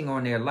anointing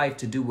on their life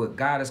to do what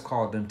God has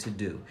called them to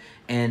do.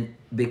 And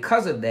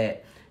because of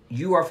that,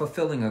 you are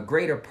fulfilling a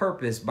greater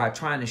purpose by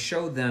trying to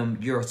show them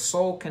your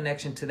soul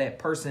connection to that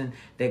person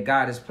that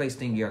God has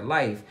placed in your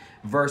life,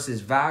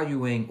 versus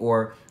valuing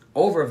or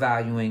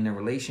overvaluing the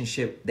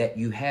relationship that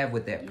you have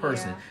with that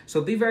person.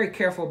 So be very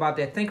careful about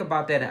that. Think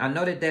about that. I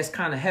know that that's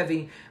kind of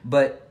heavy,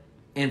 but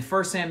in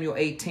 1 Samuel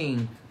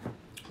 18,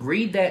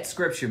 read that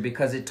scripture,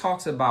 because it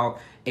talks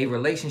about a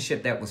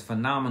relationship that was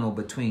phenomenal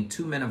between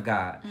two men of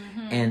God,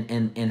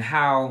 and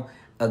how,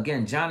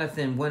 again,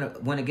 Jonathan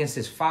went against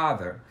his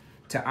father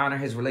to honor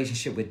his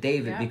relationship with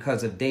David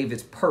because of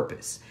David's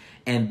purpose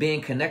and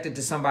being connected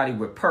to somebody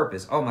with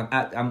purpose. Oh my,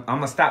 I'm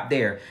going to stop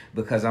there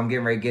because I'm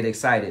getting ready to get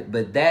excited.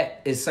 But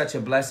that is such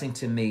a blessing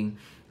to me,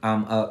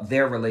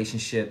 their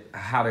relationship,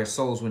 how their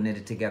souls were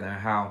knitted together,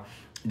 and how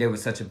they were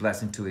such a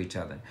blessing to each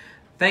other.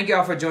 Thank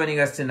y'all for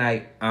joining us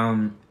tonight.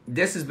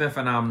 This has been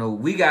phenomenal.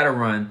 We got to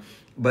run,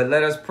 but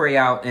let us pray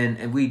out.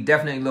 And we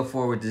definitely look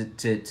forward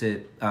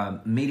to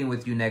meeting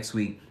with you next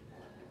week,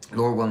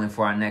 Lord willing,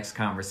 for our next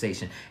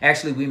conversation.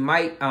 Actually, we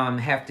might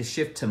have to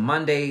shift to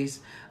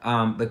Mondays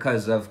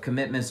because of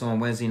commitments on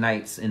Wednesday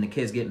nights and the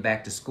kids getting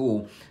back to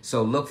school.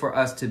 So look for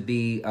us to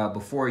be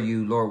before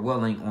you, Lord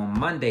willing, on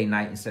Monday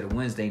night instead of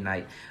Wednesday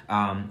night,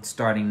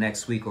 starting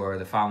next week or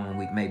the following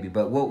week maybe.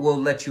 But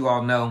we'll let you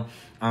all know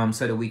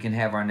so that we can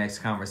have our next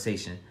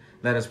conversation.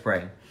 Let us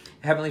pray.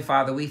 Heavenly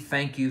Father, we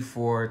thank you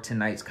for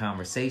tonight's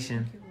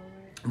conversation.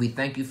 We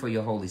thank you for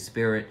your Holy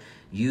Spirit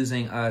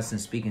using us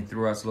and speaking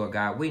through us, Lord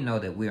God. We know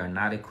that we are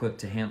not equipped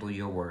to handle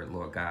your word,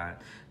 Lord God.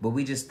 But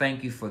we just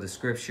thank you for the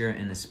scripture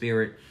and the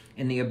spirit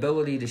and the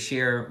ability to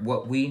share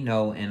what we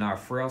know in our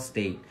frail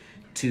state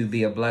to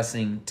be a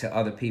blessing to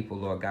other people,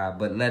 Lord God.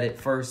 But let it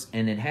first,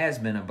 and it has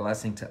been a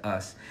blessing to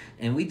us.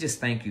 And we just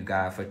thank you,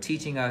 God, for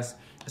teaching us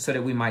so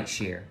that we might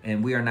share.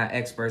 And we are not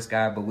experts,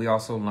 God, but we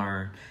also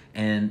learn.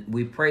 And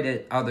we pray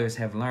that others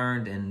have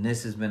learned, and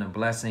this has been a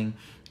blessing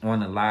on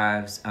the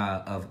lives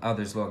of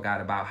others, Lord God,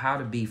 about how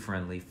to be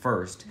friendly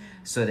first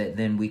so that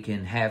then we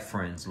can have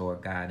friends,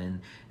 Lord God,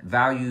 and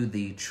value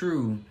the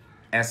true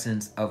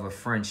essence of a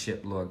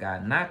friendship, Lord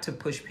God, not to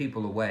push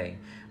people away,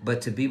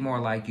 but to be more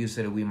like you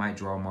so that we might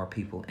draw more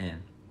people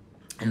in.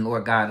 And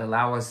Lord God,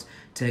 allow us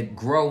to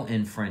grow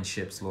in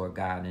friendships, Lord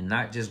God, and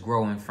not just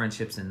grow in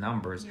friendships in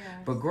numbers,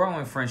 but grow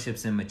in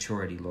friendships in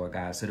maturity, Lord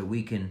God, so that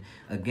we can,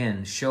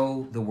 again,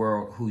 show the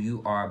world who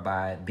you are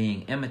by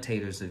being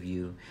imitators of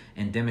you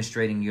and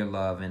demonstrating your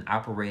love and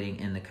operating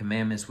in the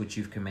commandments which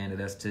you've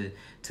commanded us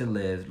to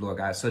live, Lord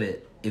God, so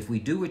that if we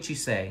do what you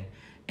say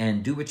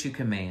and do what you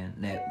command,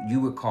 that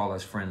you would call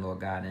us friend, Lord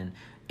God. And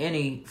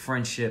any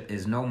friendship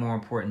is no more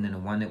important than the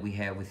one that we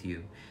have with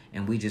you.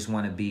 And we just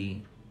want to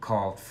be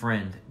called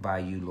friend by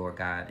you, Lord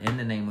God. In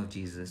the name of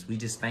Jesus, we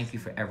just thank you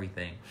for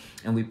everything.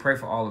 And we pray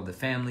for all of the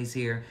families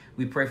here.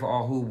 We pray for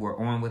all who were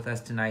on with us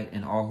tonight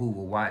and all who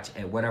will watch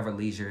at whatever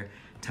leisure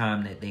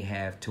time that they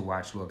have to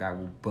watch, Lord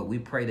God. But we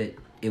pray that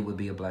it would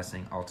be a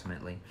blessing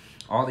ultimately.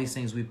 All these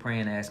things we pray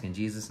and ask in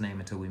Jesus' name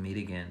until we meet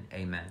again.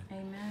 Amen.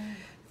 Amen.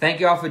 Thank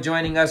y'all for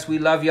joining us. We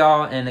love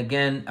y'all. And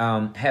again,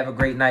 have a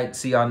great night.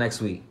 See y'all next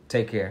week.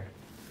 Take care.